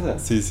flaca de la vez pasada?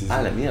 Sí.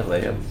 La mierda,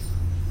 ya.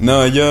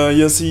 No,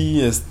 yo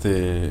sí,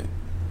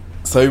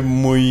 soy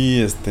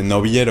muy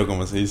noviero,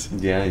 como se dice,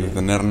 de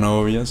tener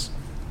novias.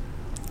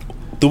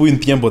 Tuve un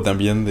tiempo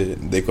también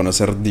de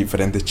conocer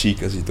diferentes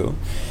chicas y todo,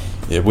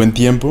 buen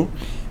tiempo,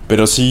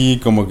 pero sí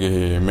como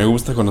que me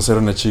gusta conocer a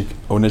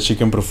una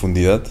chica en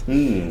profundidad,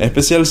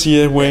 especial si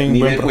es buen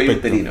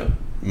prospecto.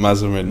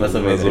 Más o menos.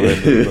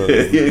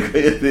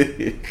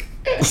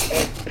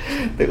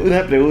 Tengo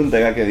una pregunta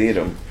acá que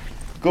dieron.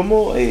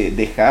 ¿Cómo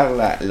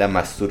dejar la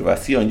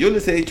masturbación? Yo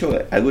les he dicho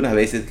algunas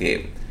veces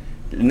que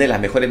una de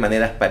las mejores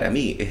maneras para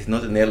mí es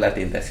no tener la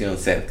tentación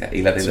cerca.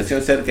 Y la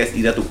tentación cerca es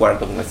ir a tu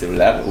cuarto con el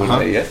celular, una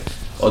de ellas.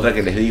 Otra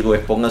que les digo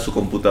es pongan su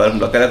computadora.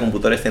 Acá la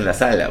computadora está en la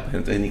sala, pues,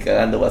 entonces ni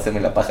cagando va a hacerme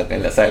la paja acá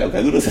en la sala. Aunque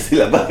algunos hacen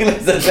la paja en la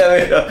sala,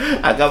 pero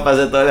acá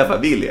pasa toda la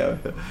familia.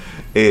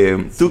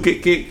 ¿Tú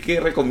qué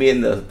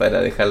recomiendas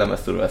para dejar la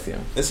masturbación?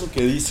 Eso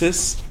que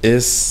dices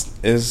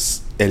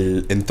es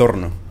el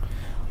entorno.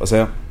 O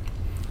sea,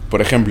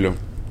 por ejemplo,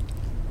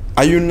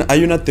 hay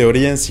una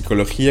teoría en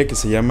psicología que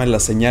se llama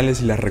las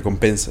señales y las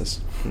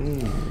recompensas.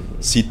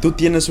 Si tú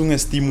tienes un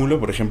estímulo,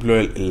 por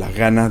ejemplo, las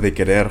ganas de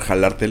querer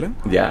jalártela,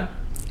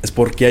 es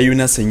porque hay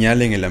una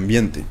señal en el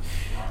ambiente.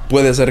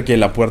 Puede ser que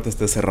la puerta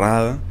esté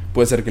cerrada,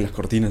 puede ser que las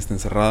cortinas estén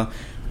cerradas,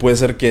 puede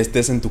ser que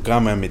estés en tu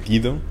cama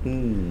metido,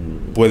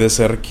 puede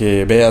ser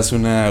que veas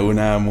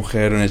una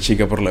mujer, una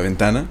chica por la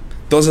ventana.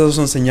 Todas esas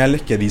son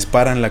señales que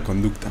disparan la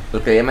conducta.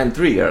 Lo que llaman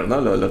trigger, ¿no?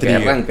 Lo que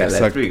arranca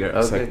la trigger.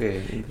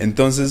 Okay.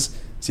 Entonces,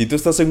 si tú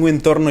estás en un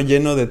entorno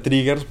lleno de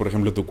triggers, por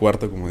ejemplo tu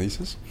cuarto, como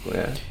dices,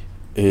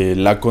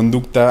 la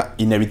conducta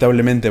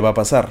inevitablemente va a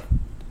pasar.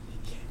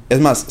 Es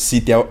más,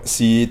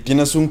 si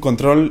tienes un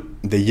control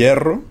de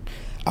hierro,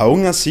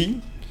 aún así,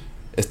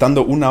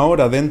 estando una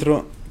hora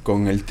dentro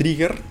con el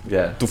trigger,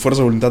 tu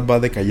fuerza de voluntad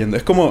va decayendo.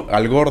 Es como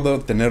al gordo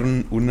tener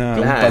un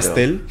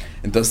pastel,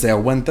 entonces te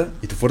aguanta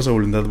y tu fuerza de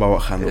voluntad va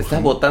bajando.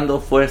 Estás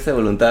botando fuerza de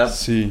voluntad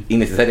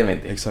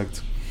innecesariamente. Exacto.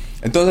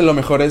 Entonces lo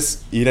mejor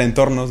es ir a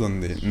entornos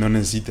donde no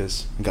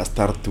necesites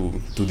gastar tu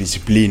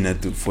disciplina,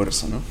 tu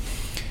fuerza, ¿no?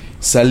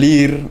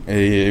 Salir,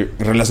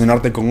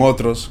 relacionarte con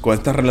otros.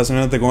 Cuando estás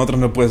relacionándote con otros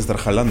no puedes estar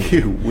jalando.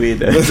 Qué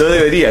buena. No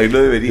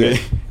debería.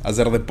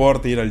 Hacer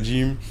deporte, ir al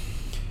gym.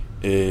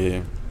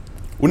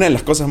 Una de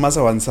las cosas más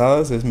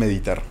avanzadas es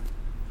meditar.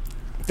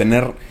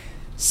 Tener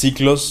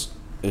ciclos,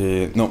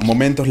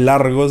 momentos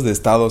largos de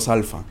estados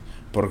alfa.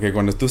 Porque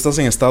cuando tú estás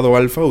en estado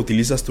alfa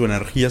utilizas tu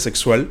energía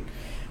sexual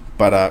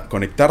para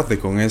conectarte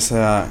con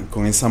esa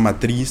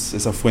matriz,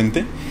 esa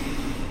fuente,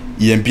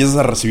 y empiezas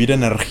a recibir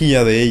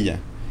energía de ella.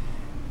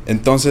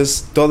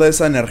 Entonces, toda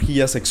esa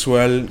energía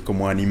sexual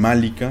como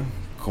animálica,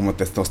 como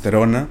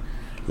testosterona,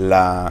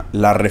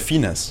 la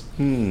refinas.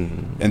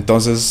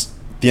 Entonces,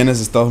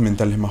 tienes estados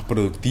mentales más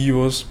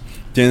productivos,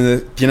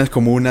 tienes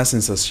como una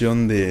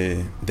sensación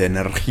de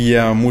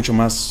energía mucho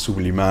más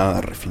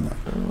sublimada, refinada,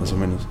 más o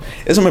menos.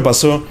 Eso me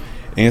pasó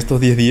en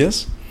estos 10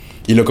 días.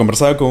 Y lo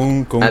conversaba con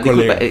un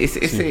colega.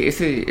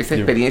 Esa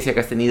experiencia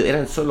que has tenido,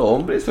 ¿eran solo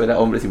hombres o eran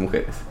hombres y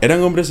mujeres?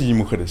 Eran hombres y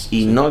mujeres.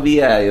 Y no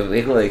había el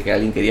riesgo de que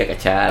alguien quería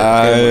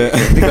cachar.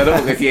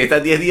 Porque si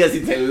estás 10 días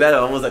sin celular,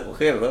 vamos a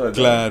coger, ¿no?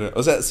 Claro,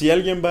 o sea, si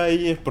alguien va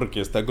ahí es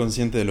porque está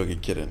consciente de lo que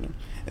quiere, ¿no?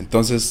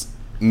 Entonces,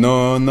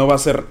 no va a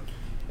ser...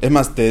 Es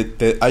más,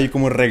 hay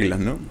como reglas,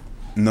 ¿no?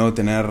 No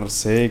tener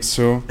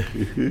sexo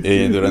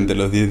durante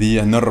los 10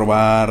 días, no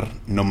robar,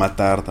 no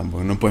matar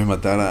tampoco. No puedes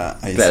matar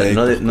a insectos.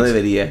 Claro, no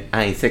debería.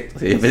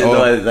 Insectos. Sí.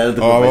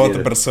 O a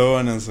otras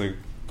personas.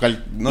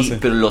 No sé.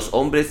 Pero los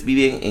hombres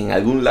viven en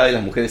algún lado y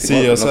las mujeres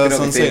sí, o sea,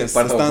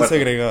 están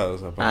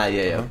segregados.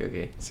 Ya,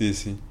 ok.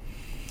 Sí.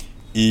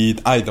 Y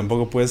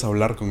tampoco puedes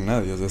hablar con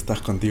nadie, o sea,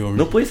 estás contigo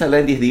mismo. ¿No puedes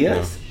hablar en 10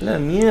 días? No. La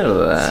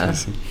mierda.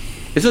 Sí.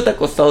 ¿Eso te ha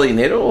costado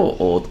dinero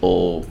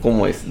o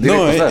cómo es?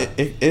 No, es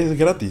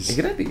gratis. Es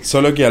gratis.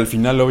 Solo que al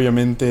final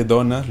obviamente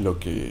donas lo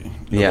que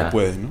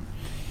puedes, ¿no?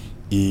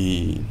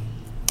 Y...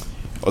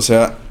 O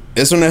sea,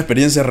 es una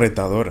experiencia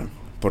retadora.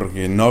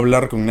 Porque no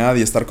hablar con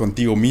nadie, estar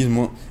contigo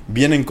mismo,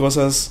 vienen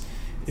cosas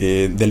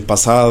del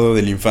pasado,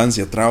 de la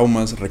infancia,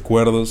 traumas,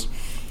 recuerdos,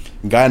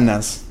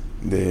 ganas,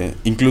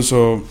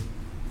 incluso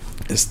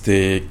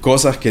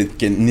cosas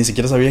que ni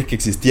siquiera sabías que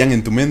existían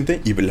en tu mente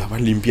y las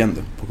vas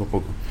limpiando poco a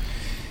poco.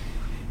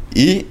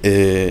 Y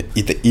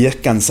es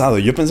cansado.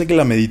 Yo pensé que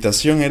la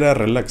meditación era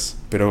relax,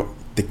 pero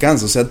te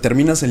cansa, o sea,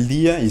 terminas el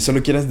día y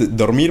solo quieres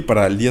dormir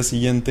para el día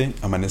siguiente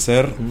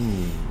amanecer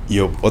y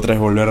otra vez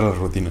volver a la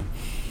rutina.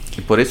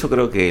 Y por eso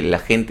creo que la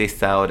gente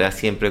está ahora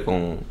siempre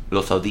con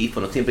los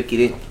audífonos, siempre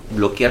quieren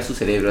bloquear su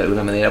cerebro de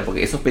alguna manera,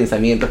 porque esos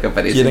pensamientos que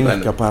aparecen... Quieren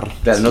escapar.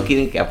 Claro, sí. No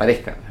quieren que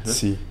aparezcan, ¿no?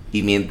 Sí.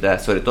 Y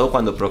mientras, sobre todo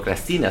cuando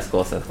procrastinas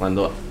cosas,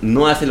 cuando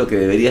no haces lo que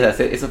deberías de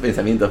hacer, esos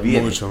pensamientos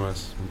vienen. Mucho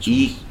más.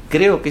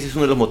 Creo que ese es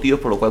uno de los motivos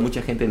por los cuales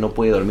mucha gente no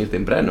puede dormir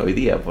temprano hoy en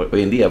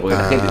día, porque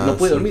la gente no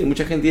puede dormir.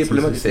 Mucha gente tiene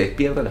problemas que se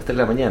despierta a las 3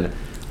 de la mañana,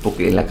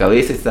 porque en la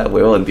cabeza está,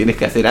 huevón, tienes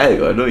que hacer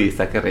algo, ¿no? Y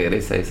está que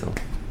regresa eso.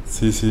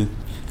 Sí.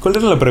 ¿Cuál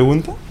era la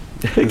pregunta?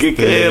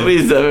 Qué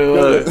risa,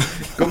 huevón.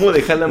 ¿Cómo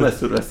dejar la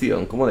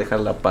masturbación? ¿Cómo dejar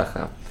la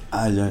paja?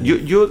 Ya.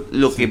 Yo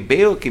lo que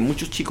veo que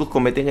muchos chicos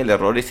cometen el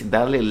error es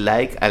darle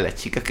like a las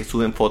chicas que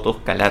suben fotos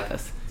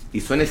calatas.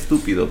 Y suena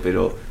estúpido,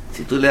 pero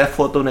si tú le das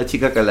foto a una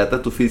chica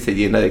calata, tu feed se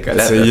llena de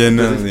calatas. Se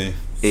llena. Entonces,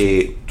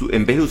 tú,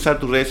 en vez de usar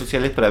tus redes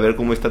sociales para ver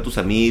cómo están tus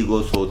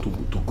amigos o tu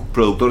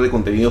productor de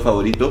contenido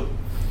favorito,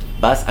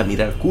 vas a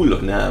mirar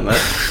culos nada más.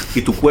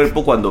 Y tu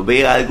cuerpo, cuando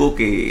ve algo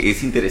que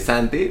es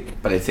interesante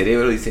para el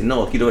cerebro, dice,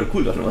 no, quiero ver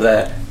culos, ¿no? O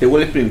sea, te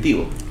vuelves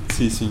primitivo.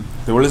 Sí.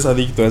 Te vuelves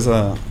adicto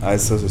a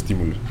esos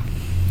estímulos.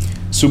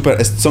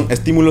 Son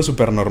estímulos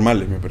super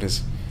normales, me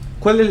parece.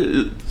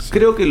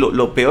 Creo que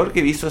lo peor que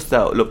he visto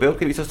hasta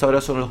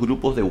ahora son los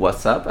grupos de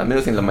WhatsApp, al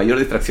menos en la mayor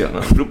distracción, ¿no?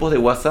 Grupos de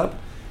WhatsApp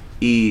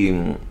y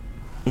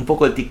un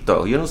poco de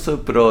TikTok. Yo no soy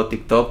pro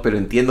TikTok, pero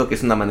entiendo que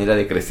es una manera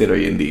de crecer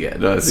hoy en día,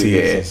 ¿no? Así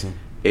que sí.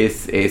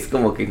 Es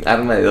como que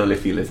arma de doble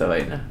filo esa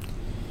vaina.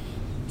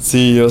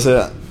 Sí, o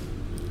sea,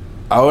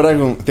 ahora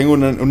tengo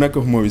una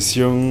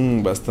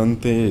cosmovisión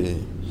bastante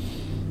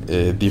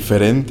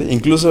diferente.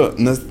 Incluso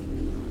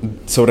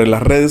sobre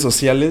las redes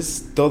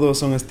sociales, todos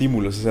son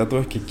estímulos. O sea, todo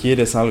es que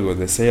quieres algo,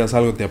 deseas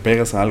algo, te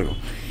apegas a algo.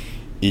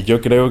 Y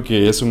yo creo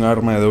que es un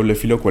arma de doble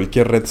filo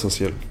cualquier red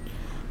social.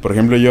 Por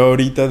ejemplo, yo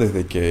ahorita,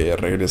 desde que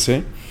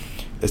regresé,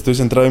 estoy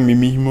centrado en mí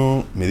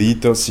mismo,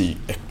 medito, sí.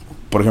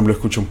 Por ejemplo,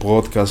 escucho un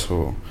podcast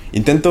o...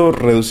 Intento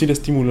reducir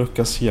estímulos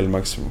casi al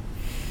máximo.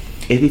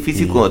 Es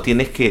difícil cuando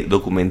tienes que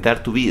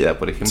documentar tu vida.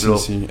 Por ejemplo,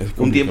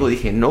 un tiempo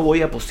dije, no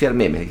voy a postear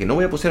memes.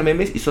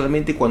 Y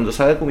solamente cuando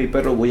salga con mi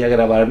perro voy a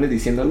grabarme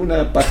diciendo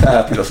alguna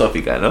paja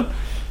filosófica, ¿no?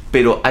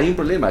 Pero hay un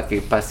problema,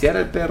 que pasear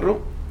al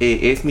perro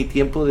es mi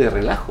tiempo de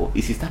relajo.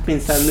 Y si estás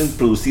pensando en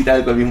producir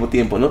algo al mismo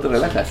tiempo, no te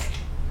relajas.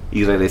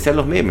 Y regresé a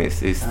los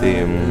memes.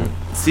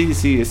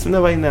 Sí, es una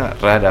vaina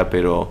rara,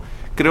 pero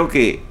creo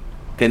que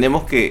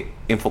tenemos que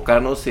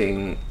enfocarnos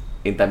en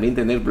también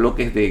tener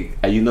bloques de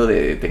ayuno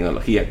de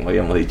tecnología, como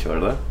habíamos dicho,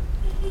 ¿verdad?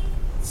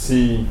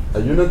 Sí,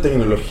 ayuno de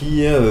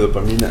tecnología, de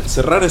dopamina.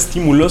 Cerrar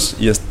estímulos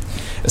y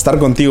estar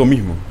contigo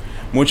mismo.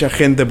 Mucha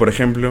gente, por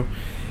ejemplo,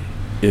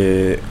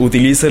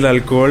 utiliza el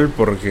alcohol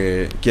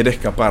porque quiere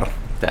escapar.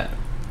 Claro.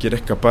 Quiere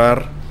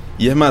escapar.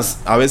 Y es más,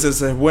 a veces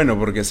es bueno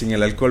porque sin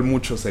el alcohol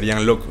muchos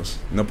serían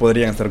locos. No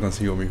podrían estar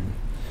consigo mismo.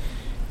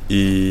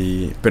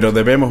 Pero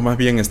debemos más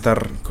bien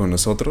estar con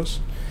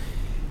nosotros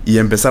y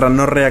empezar a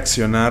no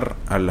reaccionar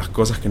a las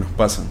cosas que nos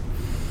pasan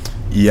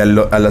y a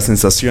las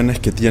sensaciones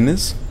que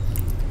tienes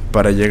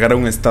para llegar a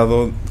un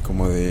estado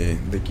como de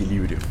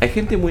equilibrio. Hay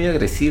gente muy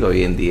agresiva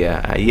hoy en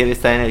día. Ayer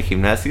estaba en el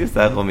gimnasio,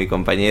 estaba con mi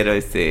compañero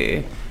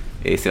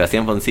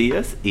Sebastián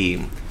Foncillas, y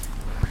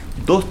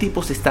dos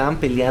tipos estaban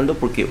peleando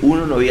porque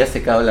uno no había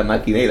secado la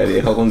máquina y la había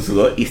dejado con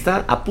sudor y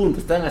estaban a punto,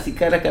 estaban así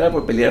cara a cara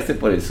por pelearse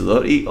por el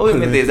sudor y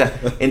obviamente, o sea,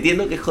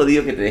 entiendo que es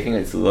jodido que te dejen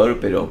el sudor,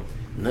 pero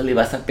no le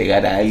vas a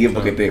pegar a alguien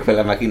porque te dejó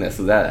la máquina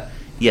sudada.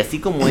 Y así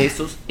como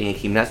esos, en el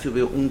gimnasio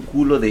veo un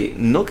culo de,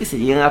 no que se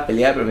llegan a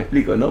pelear, pero me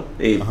explico, ¿no?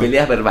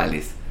 Peleas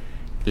verbales.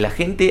 ¿La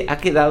gente ha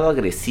quedado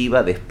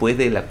agresiva después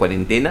de la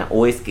cuarentena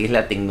o es que es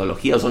la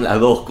tecnología o son las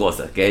dos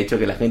cosas que ha hecho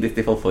que la gente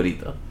esté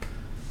fosforito?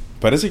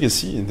 Parece que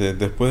sí,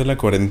 después de la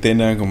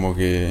cuarentena como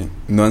que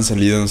no han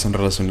salido, no se han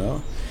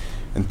relacionado,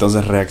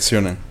 entonces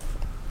reaccionan.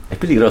 Es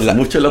peligroso,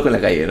 mucho loco en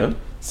la calle, ¿no?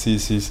 Sí.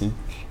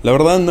 La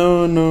verdad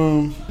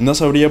no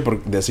sabría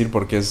decir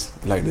por qué es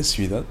la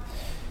agresividad.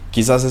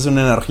 Quizás es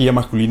una energía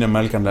masculina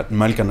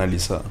mal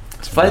canalizada.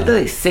 Falta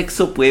de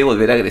sexo puede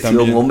volver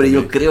agresivo a un hombre,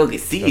 yo creo que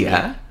sí,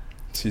 ¿ah?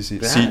 Sí,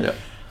 claro. Sí,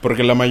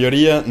 porque la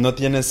mayoría no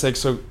tiene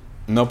sexo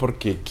no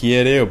porque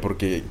quiere o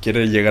porque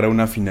quiere llegar a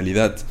una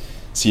finalidad,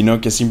 sino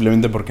que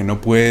simplemente porque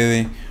no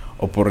puede,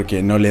 o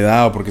porque no le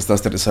da, o porque está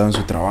estresado en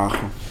su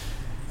trabajo.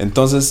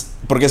 Entonces,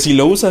 porque si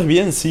lo usas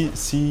bien,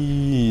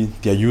 sí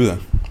te ayuda.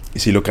 Y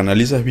si lo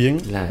canalizas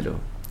bien, claro,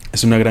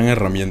 es una gran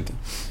herramienta.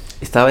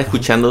 Estaba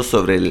escuchando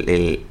sobre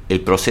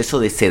el proceso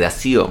de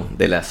sedación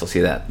de la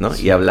sociedad, ¿no?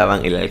 Sí. Y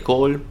hablaban el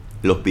alcohol,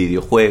 los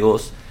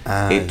videojuegos,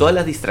 todas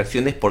las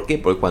distracciones. ¿Por qué?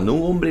 Porque cuando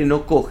un hombre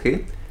no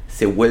coge,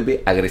 se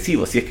vuelve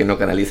agresivo, si es que no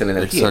canaliza la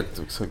energía.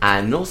 Exacto.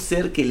 A no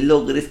ser que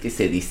logres que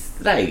se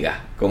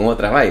distraiga con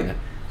otra vaina.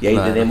 Y ahí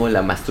tenemos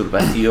la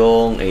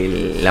masturbación,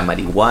 la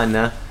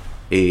marihuana,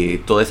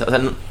 todo eso. O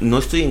sea, no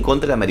estoy en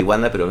contra de la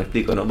marihuana, pero me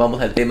explico, ¿no? Vamos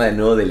al tema de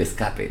nuevo del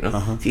escape, ¿no?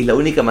 Ajá. Si es la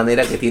única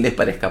manera que tienes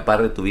para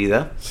escapar de tu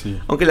vida. Sí.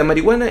 Aunque la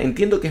marihuana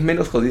entiendo que es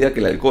menos jodida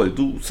que el alcohol.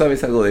 ¿Tú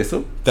sabes algo de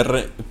eso?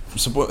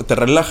 Te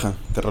relaja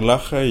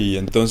y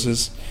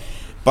entonces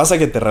pasa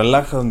que te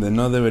relaja donde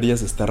no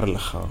deberías estar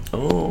relajado.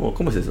 Oh,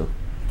 ¿cómo es eso?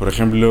 Por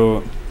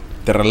ejemplo,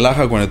 te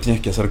relaja cuando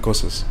tienes que hacer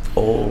cosas.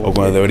 O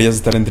cuando deberías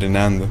estar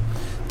entrenando.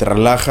 Te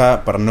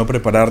relaja para no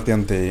prepararte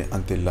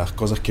ante las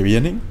cosas que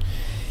vienen.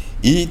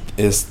 Y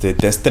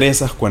te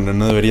estresas cuando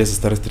no deberías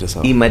estar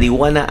estresado. ¿Y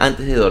marihuana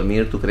antes de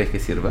dormir tú crees que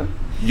sirva?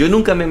 Yo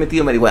nunca me he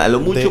metido marihuana. A lo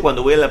mucho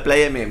cuando voy a la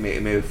playa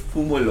me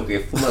fumo lo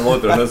que fuman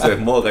otros, no se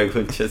moja,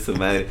 concha de su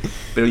madre.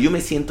 Pero yo me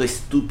siento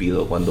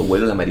estúpido cuando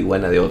huelo la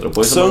marihuana de otro,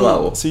 por eso no lo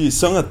hago. Sí,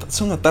 son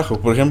atajos.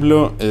 Por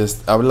ejemplo,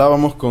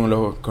 hablábamos con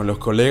los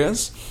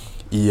colegas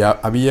y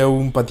había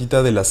un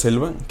patita de la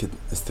selva que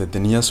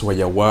tenía su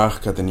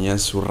ayahuasca, tenía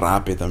su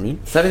rape también.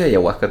 ¿Sabes de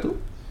ayahuasca tú?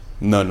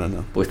 No.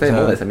 Pues está de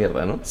moda esa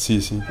mierda, ¿no? Sí.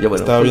 Ya, bueno,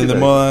 estaba bien de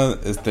moda,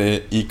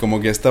 y como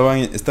que estaba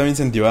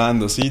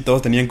incentivando, sí,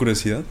 todos tenían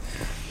curiosidad.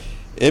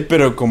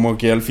 Pero como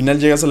que al final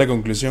llegas a la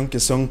conclusión que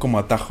son como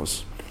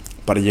atajos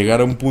para llegar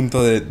a un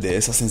punto de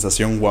esa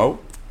sensación wow.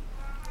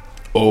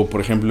 O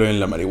por ejemplo en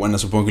la marihuana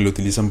supongo que lo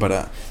utilizan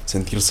para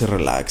sentirse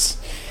relax.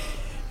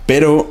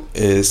 Pero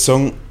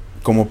son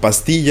como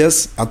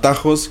pastillas,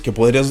 atajos que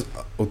podrías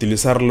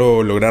utilizarlo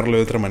o lograrlo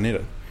de otra manera.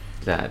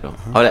 Claro.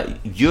 Ajá. Ahora,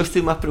 yo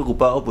estoy más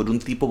preocupado por un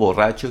tipo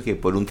borracho que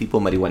por un tipo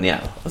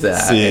marihuaneado. O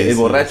sea, el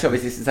borracho a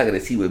veces es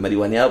agresivo, el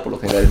marihuaneado por lo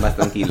general es más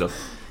tranquilo.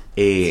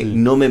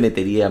 No me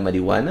metería a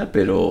marihuana,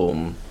 pero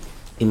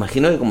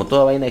imagino que como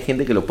toda vaina hay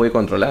gente que lo puede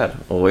controlar.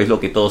 ¿O es lo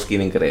que todos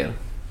quieren creer?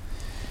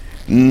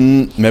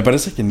 Me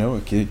parece que no.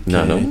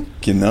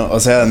 Que no. O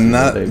sea,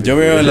 yo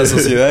veo en la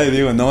sociedad y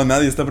digo, no,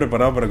 nadie está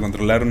preparado para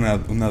controlar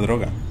una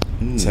droga.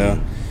 O sea,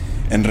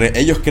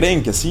 ellos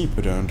creen que sí,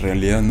 pero en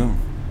realidad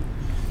no.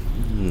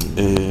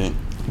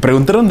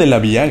 Preguntaron de la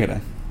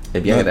Viagra.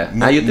 ¿El Viagra?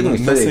 Yo tengo una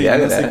historia de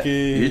Viagra. No sé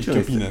 ¿qué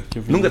opinas?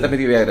 ¿Nunca te has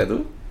metido Viagra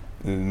tú?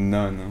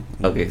 No.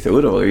 Ok,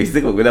 seguro, porque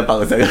viste como que una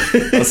pausa.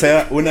 O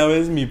sea, una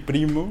vez mi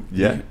primo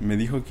me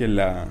dijo que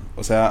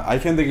o sea,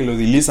 hay gente que lo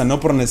utiliza no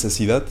por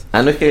necesidad.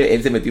 No es que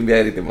él se metió un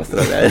Viagra y te mostró,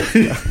 ¿verdad?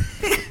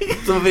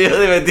 Su primo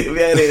se metió un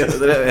Viagra y te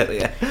mostró la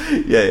verga.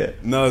 Ya.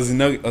 No,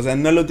 o sea,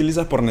 no lo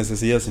utilizas por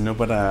necesidad, sino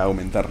para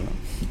aumentarlo.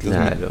 Entonces,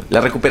 claro.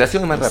 La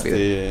recuperación es más rápida.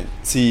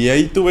 Sí,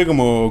 ahí tuve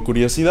como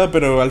curiosidad,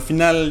 pero al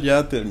final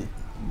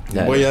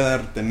voy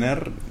a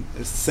tener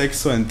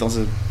sexo,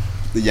 entonces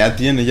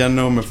ya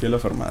no me fui a la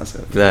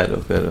farmacia.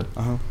 Claro.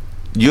 Ajá.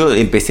 Yo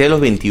empecé a los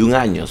 21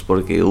 años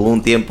porque hubo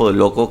un tiempo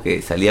loco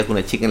que salía con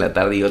una chica en la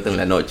tarde y otra en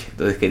la noche.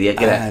 Entonces quería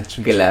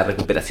que la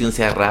recuperación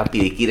sea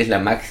rápida y quieres la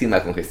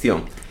máxima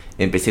congestión.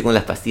 Empecé con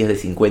las pastillas de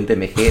 50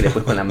 mg,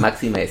 después con la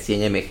máxima de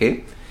 100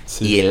 mg.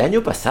 Sí. Y el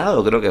año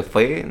pasado creo que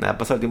fue, ha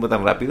pasado el tiempo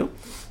tan rápido,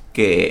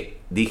 que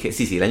dije,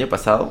 el año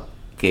pasado,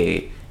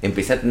 que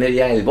empecé a tener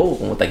ya el bobo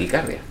como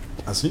taquicardia.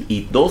 ¿Ah, sí?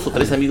 Y 2 o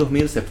 3 amigos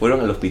míos se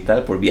fueron al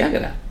hospital por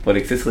Viagra, por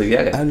exceso de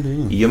Viagra.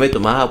 Y yo me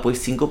tomaba pues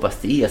 5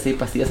 pastillas, 6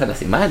 pastillas a la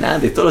semana,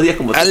 antes todos los días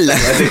como...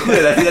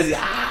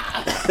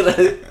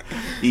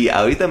 Y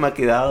ahorita me ha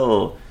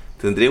quedado...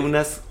 Tendré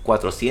unas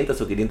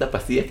 400 o 500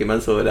 pastillas que me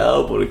han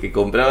sobrado porque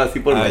compraba así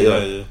por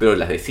mayor. Pero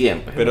las de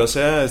 100. Pues, pero ¿no? O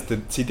sea,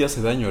 sí te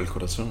hace daño al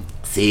corazón.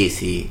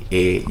 Sí.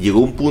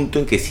 Llegó un punto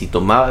en que si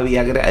tomaba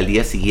Viagra, al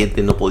día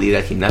siguiente no podía ir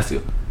al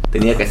gimnasio.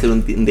 Tenía que hacer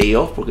un day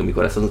off porque mi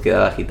corazón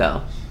quedaba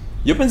agitado.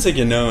 Yo pensé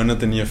que no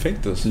tenía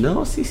efectos.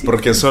 No, sí.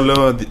 Porque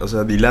solo, o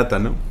sea, dilata,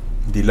 ¿no?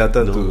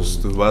 Dilata No.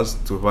 tus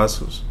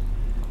vasos.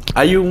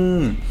 Hay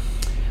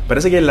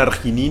parece que la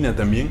arginina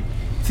también.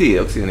 Sí,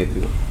 óxido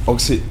nítrico.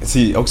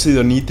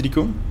 Óxido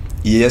nítrico.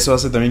 Y eso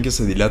hace también que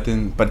se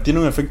dilaten. ¿Tiene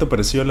un efecto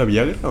parecido a la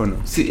Viagra o no?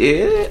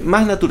 Sí,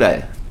 más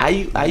natural.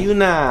 Hay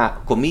una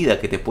comida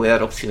que te puede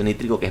dar óxido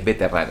nítrico que es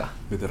beterraga.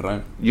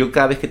 Beterraga. Yo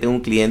cada vez que tengo un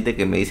cliente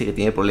que me dice que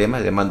tiene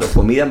problemas, le mando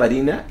comida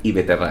marina y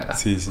beterraga.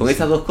 Con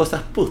esas dos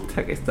cosas,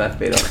 puta que estás,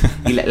 pero...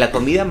 Y la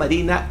comida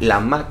marina, la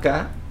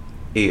maca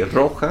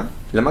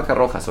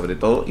roja sobre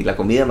todo, y la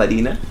comida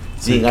marina,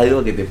 tienen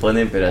algo que te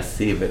ponen, pero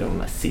así, pero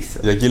macizo.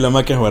 Y aquí la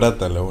maca es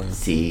barata, la buena.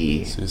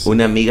 Sí.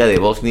 Una amiga de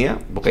Bosnia,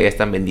 porque allá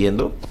están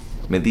vendiendo,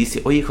 me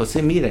dice, oye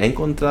José, mira, he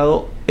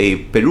encontrado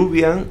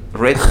Peruvian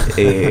Red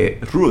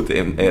Root,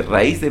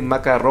 raíz de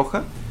maca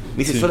roja.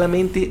 Me dice,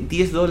 solamente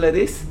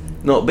 $10,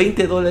 no,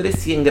 $20,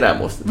 100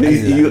 gramos.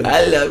 Y yo,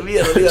 a la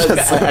mierda,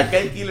 acá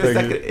el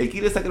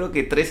kilo está creo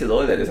que $13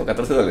 o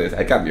 $14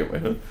 al cambio,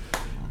 pues, ¿no?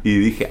 Y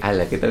dije,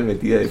 ala, qué tal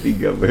metida de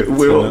pinga, pues.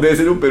 Huevo, debe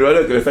ser un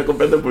peruano que lo está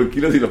comprando por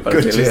kilos y lo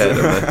parcelea,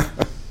 ¿no?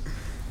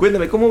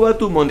 Cuéntame, ¿cómo va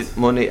tu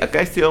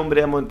acá este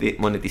hombre ha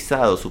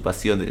monetizado su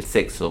pasión del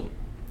sexo?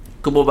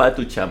 ¿Cómo va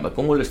tu chamba?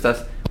 ¿Cómo lo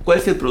estás? ¿Cuál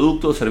es el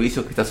producto o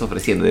servicio que estás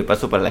ofreciendo? De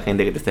paso para la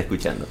gente que te está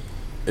escuchando.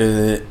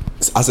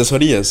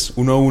 Asesorías,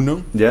 1 a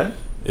 1. ¿Ya?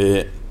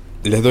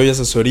 Les doy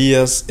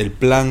asesorías, el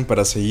plan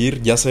para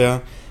seguir, ya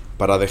sea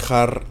para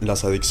dejar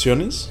las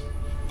adicciones,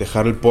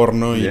 dejar el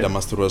porno y la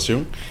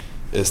masturbación,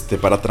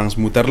 para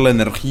transmutar la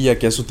energía,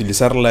 que es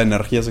utilizar la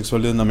energía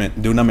sexual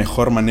de una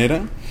mejor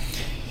manera,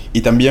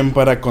 y también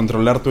para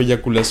controlar tu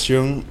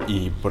eyaculación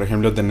y, por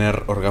ejemplo,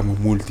 tener orgasmos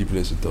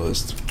múltiples y todo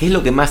esto. ¿Qué es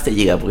lo que más te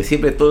llega? Porque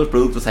siempre de todos los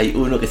productos hay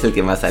uno que es el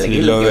que más sale.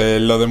 Sí, lo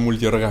de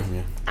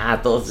multiorgasmia.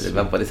 Todos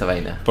van por esa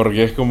vaina.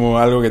 Porque es como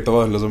algo que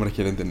todos los hombres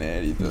quieren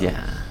tener y todo.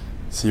 Ya.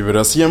 Sí,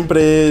 pero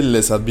siempre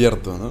les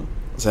advierto, ¿no?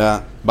 O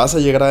sea, vas a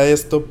llegar a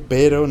esto,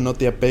 pero no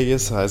te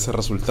apegues a ese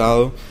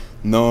resultado.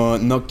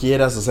 No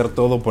quieras hacer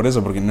todo por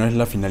eso, porque no es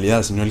la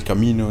finalidad, sino el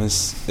camino,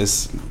 es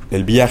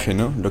el viaje,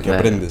 ¿no? Lo que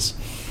aprendes.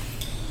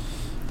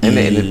 En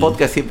el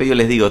podcast siempre yo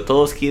les digo,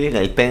 todos quieren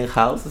el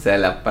penthouse, o sea,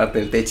 la parte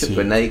del techo,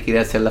 pero nadie quiere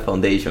hacer la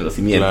foundation, los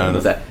cimientos. Claro. ¿No?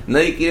 O sea,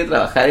 nadie quiere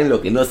trabajar en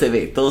lo que no se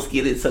ve, todos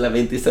quieren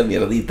solamente esa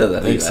mierdita de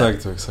arriba.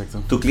 Exacto.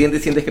 ¿Tu cliente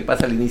sientes que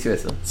pasa al inicio de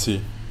eso?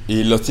 Sí,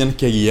 y los tienes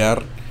que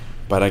guiar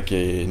para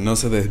que no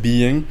se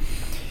desvíen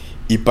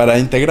y para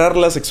integrar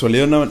la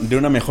sexualidad de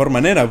una mejor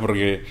manera,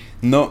 porque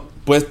no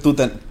puedes tú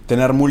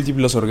tener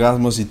múltiples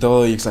orgasmos y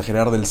todo y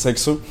exagerar del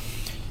sexo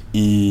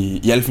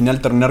y al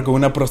final terminar con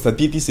una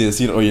prostatitis y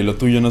decir, oye, lo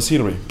tuyo no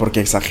sirve, porque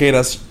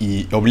exageras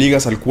y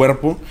obligas al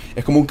cuerpo.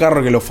 Es como un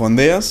carro que lo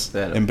fondeas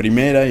en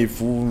primera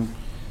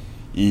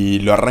y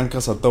lo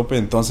arrancas a tope,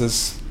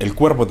 entonces el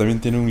cuerpo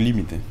también tiene un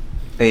límite.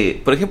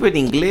 Por ejemplo, en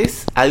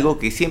inglés, algo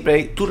que siempre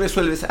hay, tú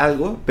resuelves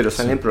algo, pero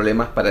salen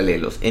problemas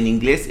paralelos. En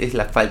inglés es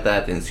la falta de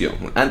atención.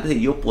 Antes de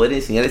yo poder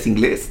enseñarles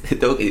inglés,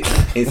 tengo que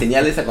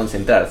enseñarles a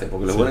concentrarse,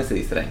 porque los buenos se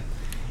distraen.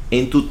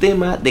 En tu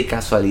tema de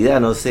casualidad,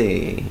 no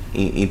sé,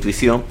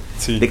 intuición,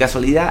 de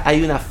casualidad,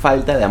 ¿hay una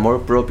falta de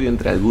amor propio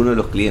entre algunos de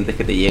los clientes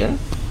que te llegan?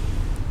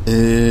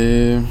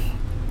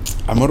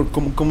 Amor,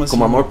 ¿cómo así?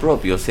 Como amor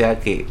propio, o sea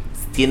que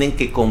tienen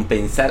que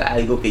compensar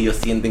algo que ellos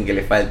sienten que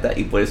les falta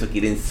y por eso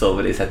quieren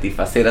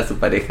sobresatisfacer a su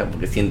pareja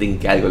porque sienten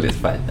que algo les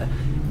falta.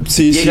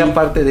 ¿Llega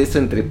parte de eso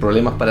entre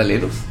problemas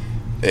paralelos?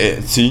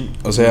 Sí,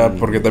 o sea,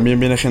 porque también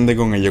viene gente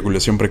con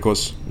eyaculación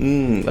precoz.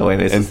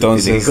 Bueno, eso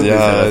entonces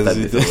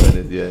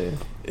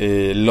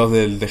los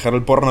del dejar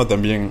el porno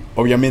también,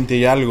 obviamente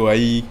hay algo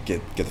ahí que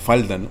te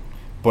falta, ¿no?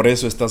 Por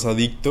eso estás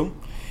adicto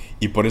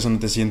y por eso no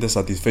te sientes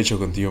satisfecho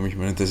contigo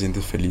mismo, no te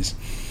sientes feliz.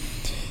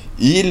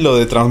 Y lo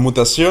de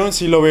transmutación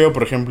sí lo veo,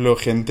 por ejemplo,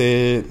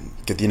 gente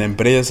que tiene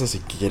empresas y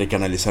que quiere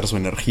canalizar su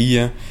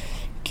energía,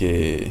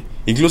 que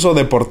incluso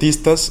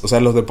deportistas, o sea,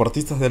 los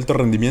deportistas de alto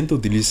rendimiento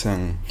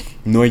utilizan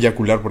no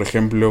eyacular, por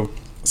ejemplo,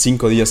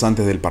 5 días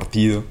antes del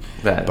partido,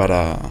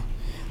 para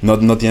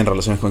no tienen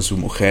relaciones con su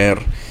mujer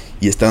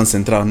y están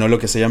centrados, ¿no? Lo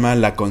que se llama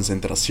la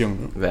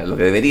concentración, ¿no? Lo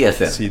que debería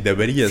ser. Sí,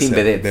 debería sin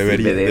ser.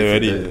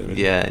 Debería.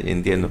 Ya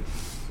entiendo.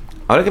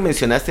 Ahora que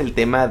mencionaste el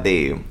tema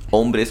de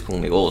hombres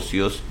con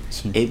negocios,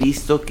 he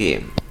visto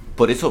que,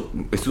 por eso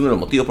es uno de los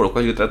motivos por los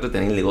cuales yo trato de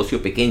tener el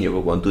negocio pequeño,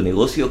 porque cuando tu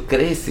negocio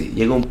crece,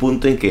 llega un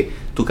punto en que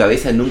tu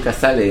cabeza nunca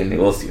sale del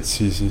negocio.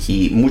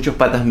 Y muchos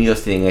patas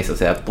míos tienen eso, o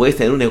sea, puedes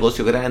tener un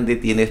negocio grande,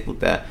 tienes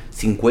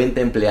 50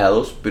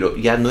 empleados, pero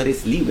ya no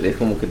eres libre, es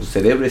como que tu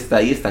cerebro está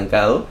ahí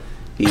estancado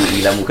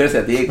y la mujer se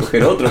la tiene que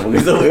coger otro, porque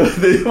eso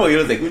te digo,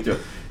 yo no te escucho.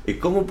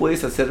 ¿Cómo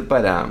puedes hacer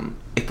para...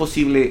 ¿Es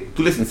posible...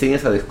 ¿Tú les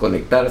enseñas a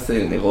desconectarse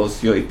del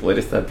negocio y poder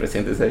estar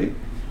presentes ahí?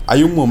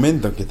 Hay un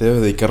momento que te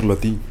debes dedicarlo a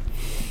ti.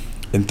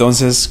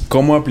 Entonces,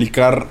 ¿cómo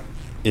aplicar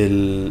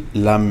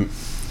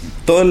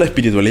toda la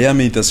espiritualidad,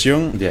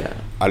 meditación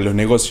a los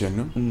negocios,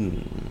 ¿no?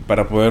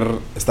 Para poder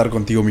estar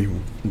contigo mismo.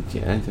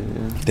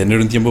 Tener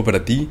un tiempo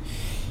para ti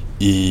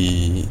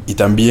y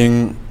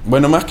también...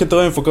 Bueno, más que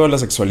todo enfocado en la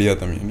sexualidad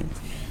también, ¿no?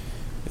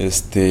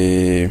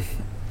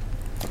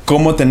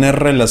 cómo tener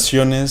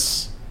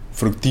relaciones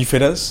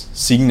fructíferas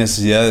sin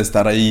necesidad de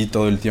estar ahí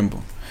todo el tiempo.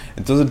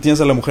 Entonces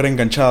tienes a la mujer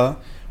enganchada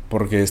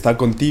porque está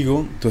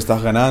contigo, tú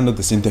estás ganando,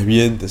 te sientes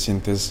bien, te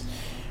sientes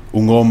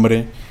un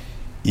hombre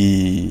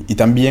y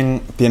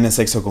también tienes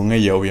sexo con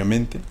ella,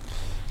 obviamente.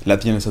 La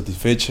tienes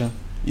satisfecha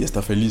y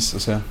está feliz, o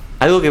sea.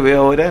 Algo que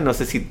veo ahora, no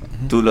sé si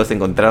tú lo has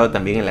encontrado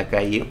también en la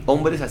calle,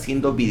 hombres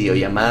haciendo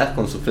videollamadas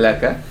con su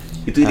flaca.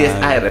 Y tú dirías,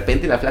 de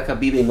repente la flaca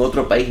vive en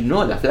otro país.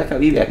 No, la flaca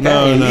vive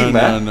acá en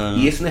Lima. No.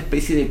 Y es una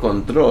especie de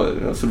control,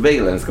 ¿no?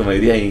 Surveillance, como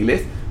diría en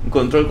inglés. Un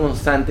control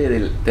constante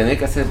de tener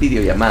que hacer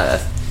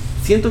videollamadas.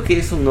 Siento que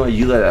eso no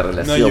ayuda a la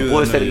relación.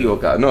 Puedo estar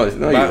equivocado. No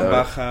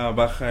ayuda.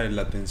 Baja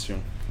la tensión.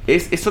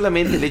 ¿Es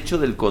solamente el hecho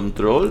del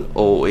control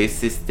o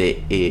es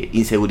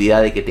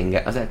inseguridad de que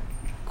tenga... O sea,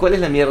 ¿cuál es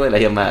la mierda de las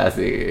llamadas?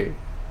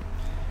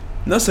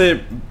 No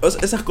sé,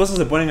 esas cosas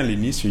se ponen al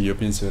inicio, yo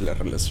pienso, de la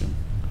relación.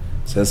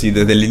 O sea, si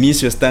desde el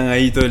inicio están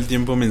ahí todo el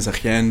tiempo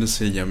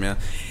mensajeándose, llameando.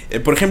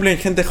 Por ejemplo, en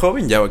gente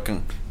joven ya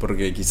bacán,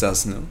 porque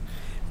quizás, ¿no?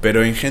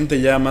 Pero en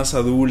gente ya más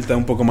adulta,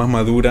 un poco más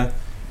madura,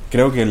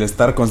 creo que el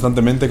estar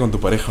constantemente con tu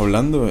pareja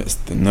hablando,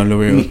 no lo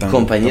veo Mis tan...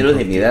 compañeros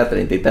de mi edad,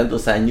 30 y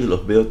tantos años,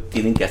 los veo,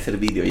 tienen que hacer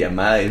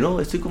videollamadas.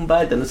 No, estoy con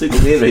Balta, no estoy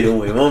con él. Y yo,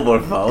 huevón,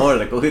 por favor,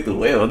 recoge tus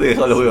huevos. No te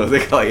dejo los huevos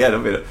de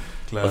caballero, pero...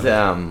 Claro. O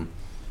sea,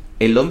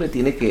 el hombre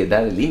tiene que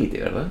dar el límite,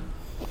 ¿verdad?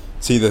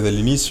 Sí, desde el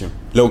inicio.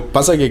 Lo que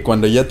pasa es que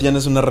cuando ya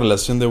tienes una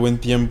relación de buen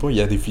tiempo,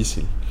 ya es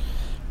difícil.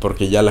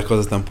 Porque ya las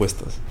cosas están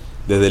puestas.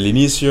 Desde el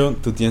inicio,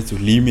 tú tienes tus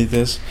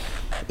límites.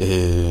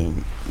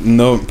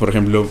 No, por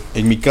ejemplo,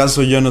 en mi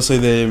caso yo no soy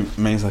de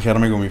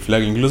mensajearme con mi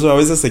flaca. Incluso a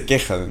veces se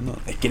queja, ¿no?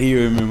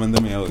 Escríbeme,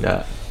 mándame audio.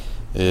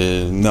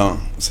 No,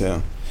 o sea,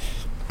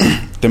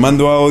 te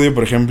mando audio,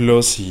 por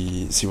ejemplo,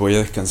 si voy a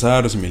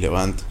descansar o si me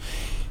levanto.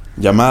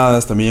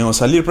 Llamadas también, o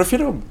salir.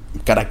 Prefiero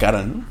cara a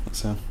cara, ¿no? O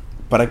sea,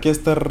 ¿para qué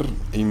estar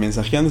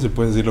mensajeando si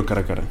puedes decirlo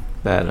cara a cara?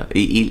 Claro,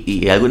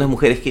 y algunas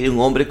mujeres quieren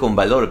un hombre con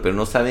valor, pero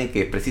no saben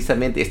que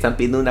precisamente están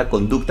pidiendo una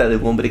conducta de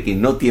un hombre que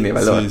no tiene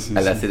valor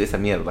al hacer esa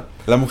mierda.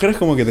 Las mujeres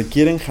como que te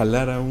quieren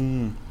jalar a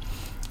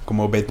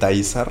como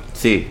betaizar.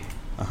 Sí.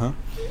 Ajá.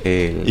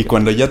 Y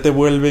cuando ya te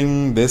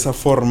vuelven de esa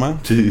forma,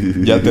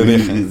 ya te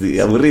dejan. Sí,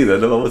 aburrido,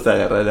 ¿no? Vamos a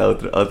agarrar a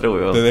otro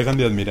huevón. Te dejan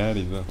de admirar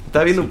y todo.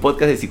 Estaba viendo un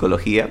podcast de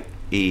psicología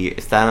y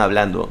estaban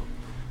hablando,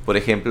 por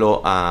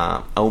ejemplo,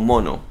 a un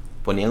mono.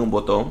 Ponían un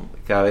botón,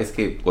 cada vez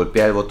que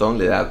golpea el botón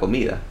le da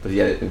comida. Pues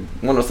ya el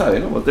mono sabe,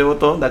 ¿no? Golpea el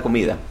botón, da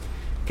comida.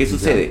 ¿Qué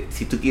sucede?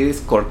 Si tú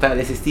quieres cortar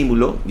ese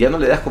estímulo, ya no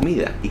le das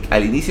comida. Y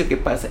al inicio, ¿qué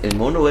pasa? El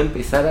mono va a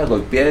empezar a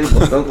golpear el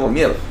botón como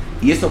mierda.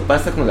 Y eso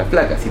pasa con la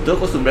placa. Si tú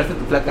acostumbraste a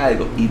tu placa a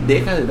algo y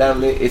dejas de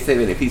darle ese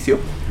beneficio,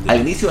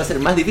 al inicio va a ser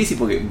más difícil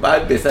porque va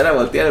a empezar a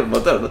voltear el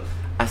motor, ¿no?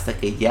 Hasta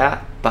que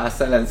ya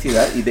pasa la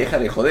ansiedad y deja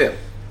de joder.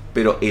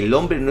 Pero el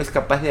hombre no es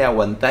capaz de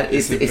aguantar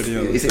ese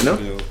 ¿no?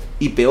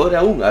 Y peor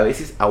aún, a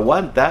veces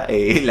aguanta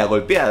la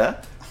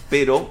golpeada,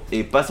 pero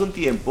pasa un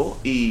tiempo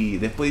y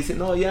después dice,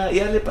 no, ya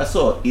le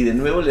pasó. Y de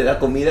nuevo le da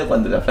comida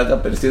cuando la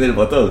flaca presiona el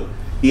botón.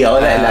 Y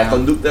ahora la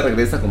conducta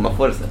regresa con más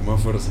fuerza. Con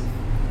más fuerza.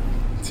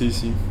 Sí.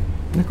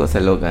 Una cosa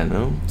loca,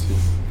 ¿no? Sí.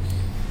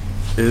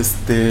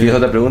 ¿Tienes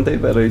otra pregunta ahí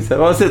para revisar?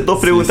 Vamos a hacer dos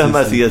preguntas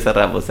más y ya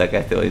cerramos acá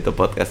este bonito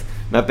podcast.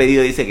 Me ha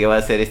pedido, dice que va a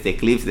hacer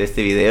clips de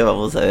este video.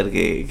 Vamos a ver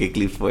qué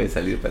clips puede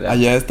salir para...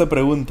 Ya esta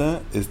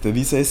pregunta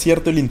dice, ¿es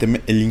cierto el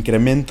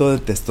incremento de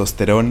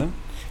testosterona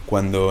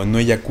cuando no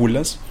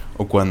eyaculas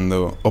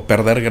o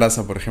perder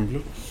grasa, por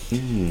ejemplo?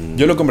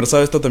 Yo lo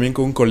conversaba esto también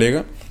con un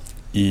colega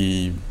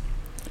y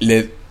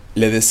le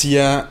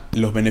decía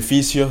los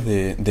beneficios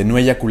de no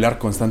eyacular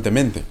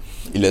constantemente.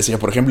 Y le decía,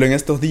 por ejemplo, en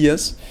estos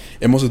días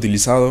hemos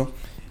utilizado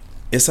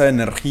esa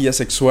energía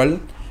sexual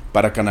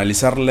para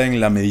canalizarla en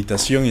la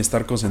meditación y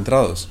estar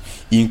concentrados.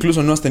 E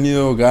incluso no has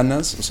tenido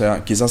ganas, o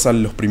sea, quizás a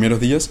los primeros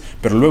días,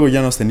 pero luego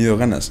ya no has tenido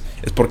ganas.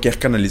 Es porque has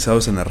canalizado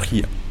esa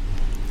energía.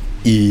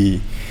 Y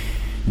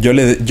yo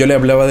le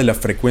hablaba de la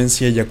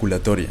frecuencia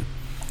eyaculatoria.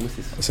 ¿Cómo es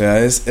eso? O sea,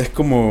 es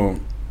como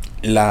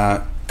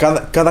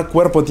cada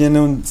cuerpo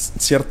tiene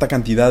cierta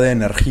cantidad de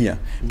energía,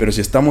 pero si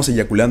estamos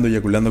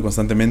eyaculando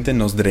constantemente,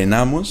 nos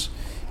drenamos,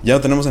 ya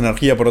no tenemos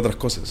energía por otras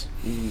cosas.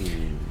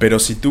 Pero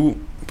si tú,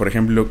 por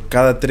ejemplo,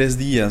 cada 3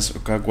 días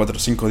o cada 4 o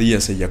 5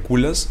 días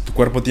eyaculas, tu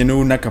cuerpo tiene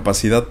una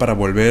capacidad para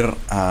volver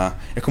a...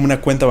 Es como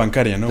una cuenta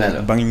bancaria, ¿no?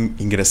 Claro. Van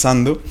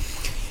ingresando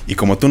y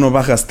como tú no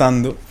vas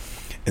gastando,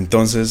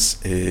 entonces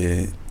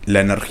la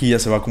energía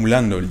se va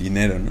acumulando, el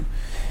dinero, ¿no?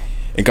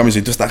 En cambio,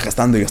 si tú estás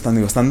gastando,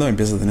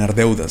 empiezas a tener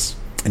deudas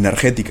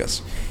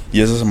energéticas y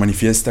eso se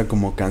manifiesta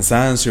como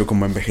cansancio,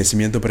 como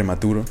envejecimiento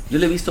prematuro. Yo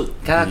lo he visto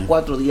cada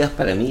 4 días.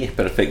 Para mí es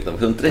perfecto.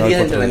 Son 3 días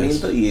de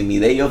entrenamiento y en mi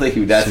day off de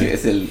gimnasio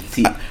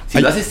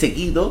si lo haces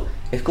seguido,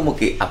 es como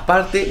que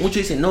aparte, muchos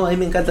dicen, no, a mí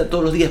me encanta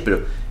todos los días,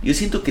 pero yo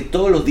siento que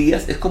todos los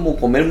días es como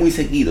comer muy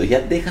seguido. Ya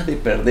dejas de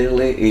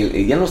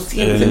perderle ya no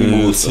sientes el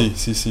mismo gusto.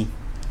 Sí.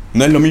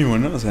 No es lo mismo,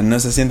 ¿no? O sea, no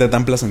se siente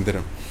tan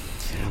placentero.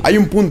 Hay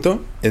un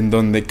punto en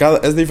donde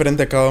es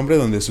diferente a cada hombre,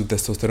 donde su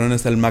testosterona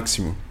está al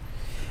máximo.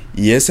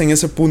 Y es en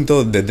ese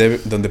punto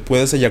donde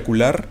puedes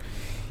eyacular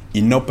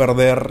y no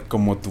perder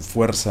como tu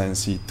fuerza en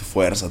sí,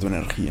 tu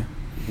energía.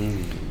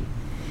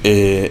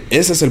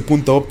 Ese es el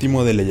punto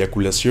óptimo de la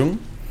eyaculación.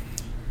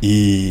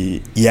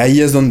 Y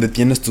ahí es donde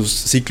tienes tus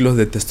ciclos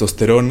de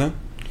testosterona.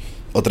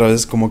 Otra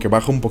vez como que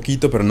baja un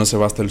poquito, pero no se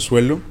va hasta el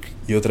suelo.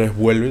 Y otra vez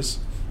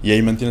vuelves. Y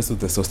ahí mantienes tu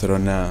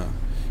testosterona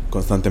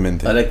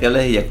constantemente. Ahora que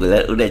hablas de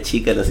eyacular, una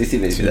chica, no sé si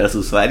mencionar su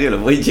usuario, lo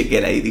voy a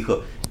chequear ahí,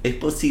 dijo: ¿es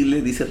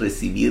posible, dice,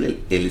 recibir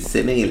el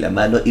semen en la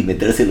mano y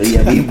metérselo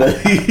ella misma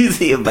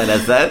y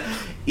embarazar?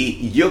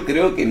 Y yo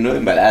creo que no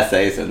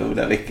embaraza eso, ¿no?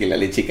 Una vez que la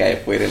leche cae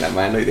fuera en la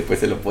mano y después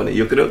se lo pone.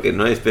 Yo creo que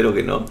no, espero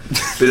que no.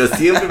 Pero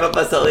siempre me ha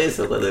pasado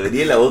eso. Cuando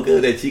venía en la boca de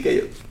una chica,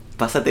 yo,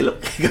 pásatelo.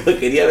 Como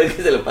quería ver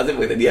que se lo pase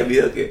porque tenía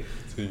miedo que...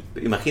 Sí.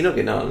 Imagino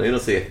que no, yo no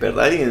soy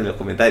experto. Alguien en los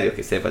comentarios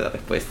que sepa la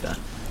respuesta.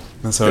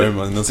 No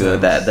sabemos, pero, no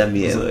sabemos. Da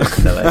miedo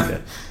esta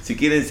vaina. Si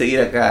quieren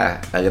seguir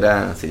acá al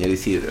gran señor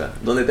Isidro,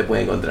 ¿dónde te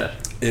pueden encontrar?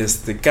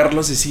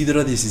 Carlos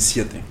Isidro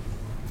 17.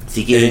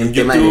 Si quieren en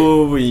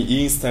YouTube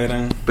y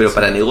Instagram. Pero sí.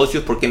 Para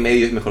negocios, ¿por qué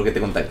medio es mejor que te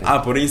contacten?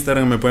 Por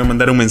Instagram me pueden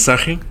mandar un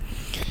mensaje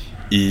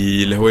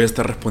y les voy a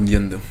estar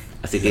respondiendo.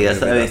 Así que ya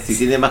sabes, si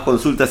tienen más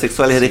consultas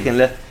sexuales, sí,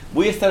 déjenlas.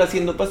 Voy a estar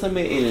haciendo,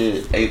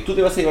 pásame tú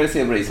te vas a llevar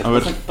ese Bracer.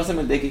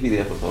 Pásame el de X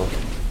videos, por favor.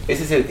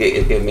 Ese es el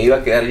que me iba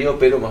a quedar yo,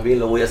 pero más bien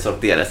lo voy a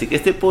sortear. Así que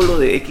este polo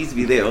de X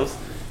videos,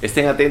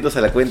 estén atentos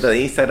a la cuenta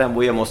de Instagram,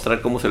 voy a mostrar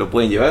cómo se lo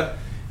pueden llevar.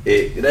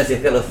 Gracias,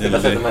 Carlos, te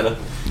pasas, hermano.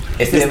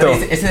 Ese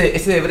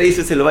de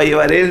Bracer se lo va a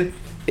llevar él.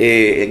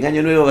 En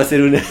Año Nuevo va a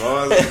ser una...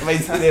 va a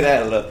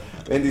incinerarlo.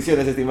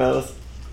 Bendiciones, estimados.